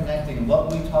start connecting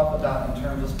what we talk about in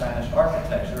terms of Spanish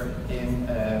architecture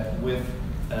with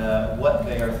what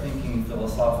they are thinking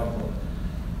philosophically.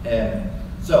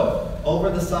 So, over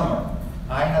the summer,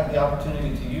 I had the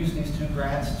opportunity to use these two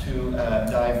grants to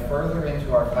dive further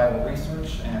into archival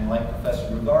research, and like Professor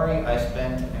Rugare, I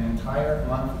spent an entire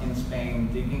month in Spain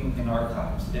digging in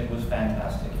archives. It was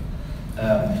fantastic.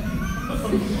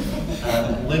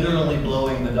 Literally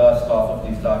blowing the dust off of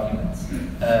these documents.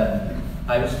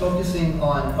 I was focusing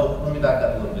on, let me back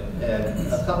up a little bit.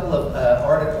 A couple of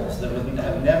articles that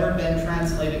have never been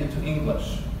translated into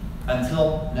English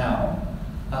until now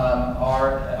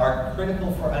are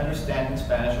critical for understanding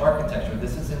Spanish architecture.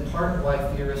 This is in part why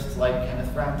theorists like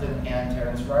Kenneth Frampton and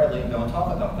Terence Riley don't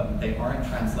talk about them. They aren't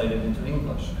translated into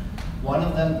English. One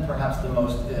of them, perhaps the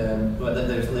most,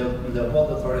 there's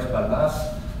Leopoldo Torres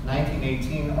Balbás,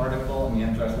 1918 article,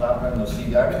 Mientras labran los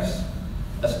cigarros,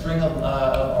 a string of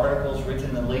articles written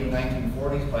in the late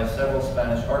 1940s by several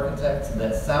Spanish architects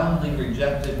that soundly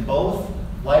rejected both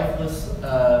lifeless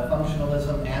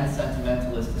functionalism and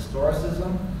sentimentalist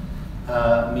historicism.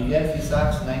 Miguel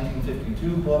Fisac's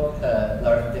 1952 book, La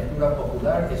Arquitectura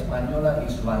Popular Española y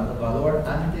su valor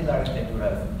ante la arquitectura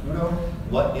del futuro,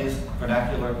 What is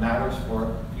Vernacular Matters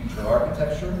for Future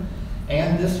Architecture.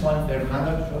 And this one,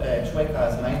 Fernando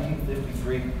Chueca's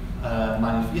 1953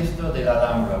 Manifiesto de la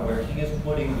Alhambra, where he is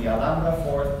putting the Alhambra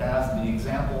forth as the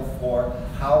example for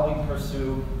how we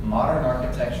pursue modern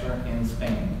architecture in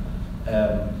Spain.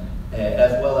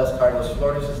 As well as Carlos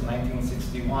Flores'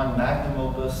 1961 magnum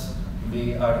opus,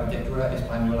 the Arquitectura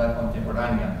Española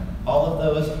Contemporánea. All of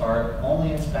those are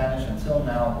only in Spanish until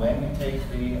now. When you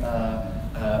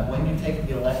take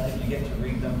the elective, you get to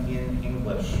read them in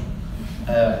English.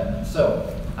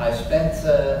 So I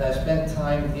spent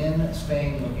time in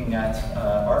Spain looking at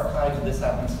archives. This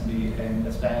happens to be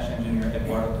a Spanish engineer,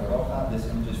 Eduardo Torroja. This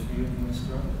image is viewed in this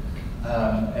room.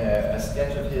 A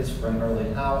sketch of his for an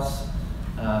early house.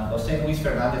 José Luis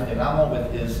Fernández de Ramo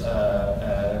with his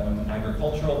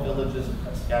agricultural villages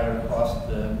scattered across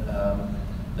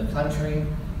the country,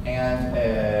 and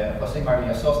José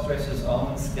María Sostres'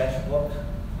 own sketchbook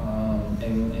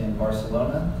in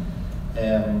Barcelona,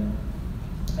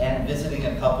 and visiting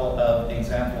a couple of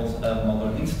examples of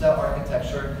modernista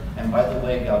architecture. And by the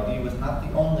way, Gaudí was not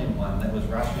the only one that was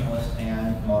rationalist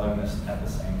and modernist at the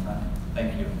same time.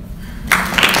 Thank you.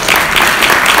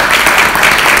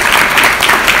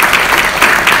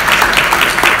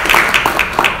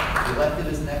 Elected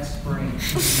is next spring.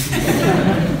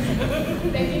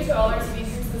 Thank you to all our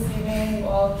speakers this evening, who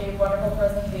all gave wonderful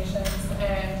presentations.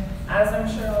 And as I'm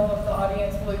sure all of the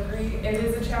audience will agree, it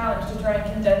is a challenge to try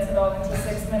and condense it all into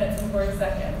 6 minutes and 40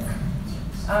 seconds.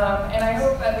 And I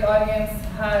hope that the audience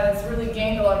has really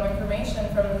gained a lot of information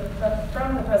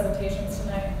from the presentations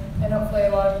tonight. And hopefully a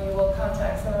lot of you will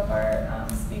contact some of our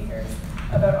speakers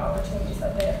about opportunities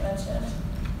that they have mentioned.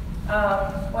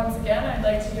 Once again, I'd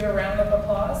like to give a round of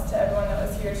applause to everyone that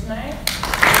was here tonight.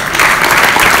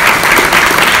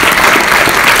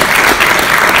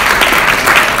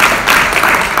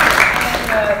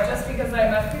 And just because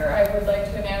I'm up here, I would like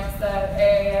to announce that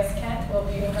AIS Kent will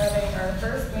be having our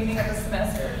first meeting of the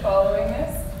semester following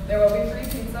this. There will be free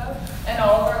pizza, and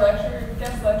all of our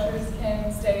guest lecturers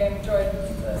can stay and enjoy the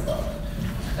pizza as well.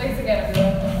 Thanks again, everyone.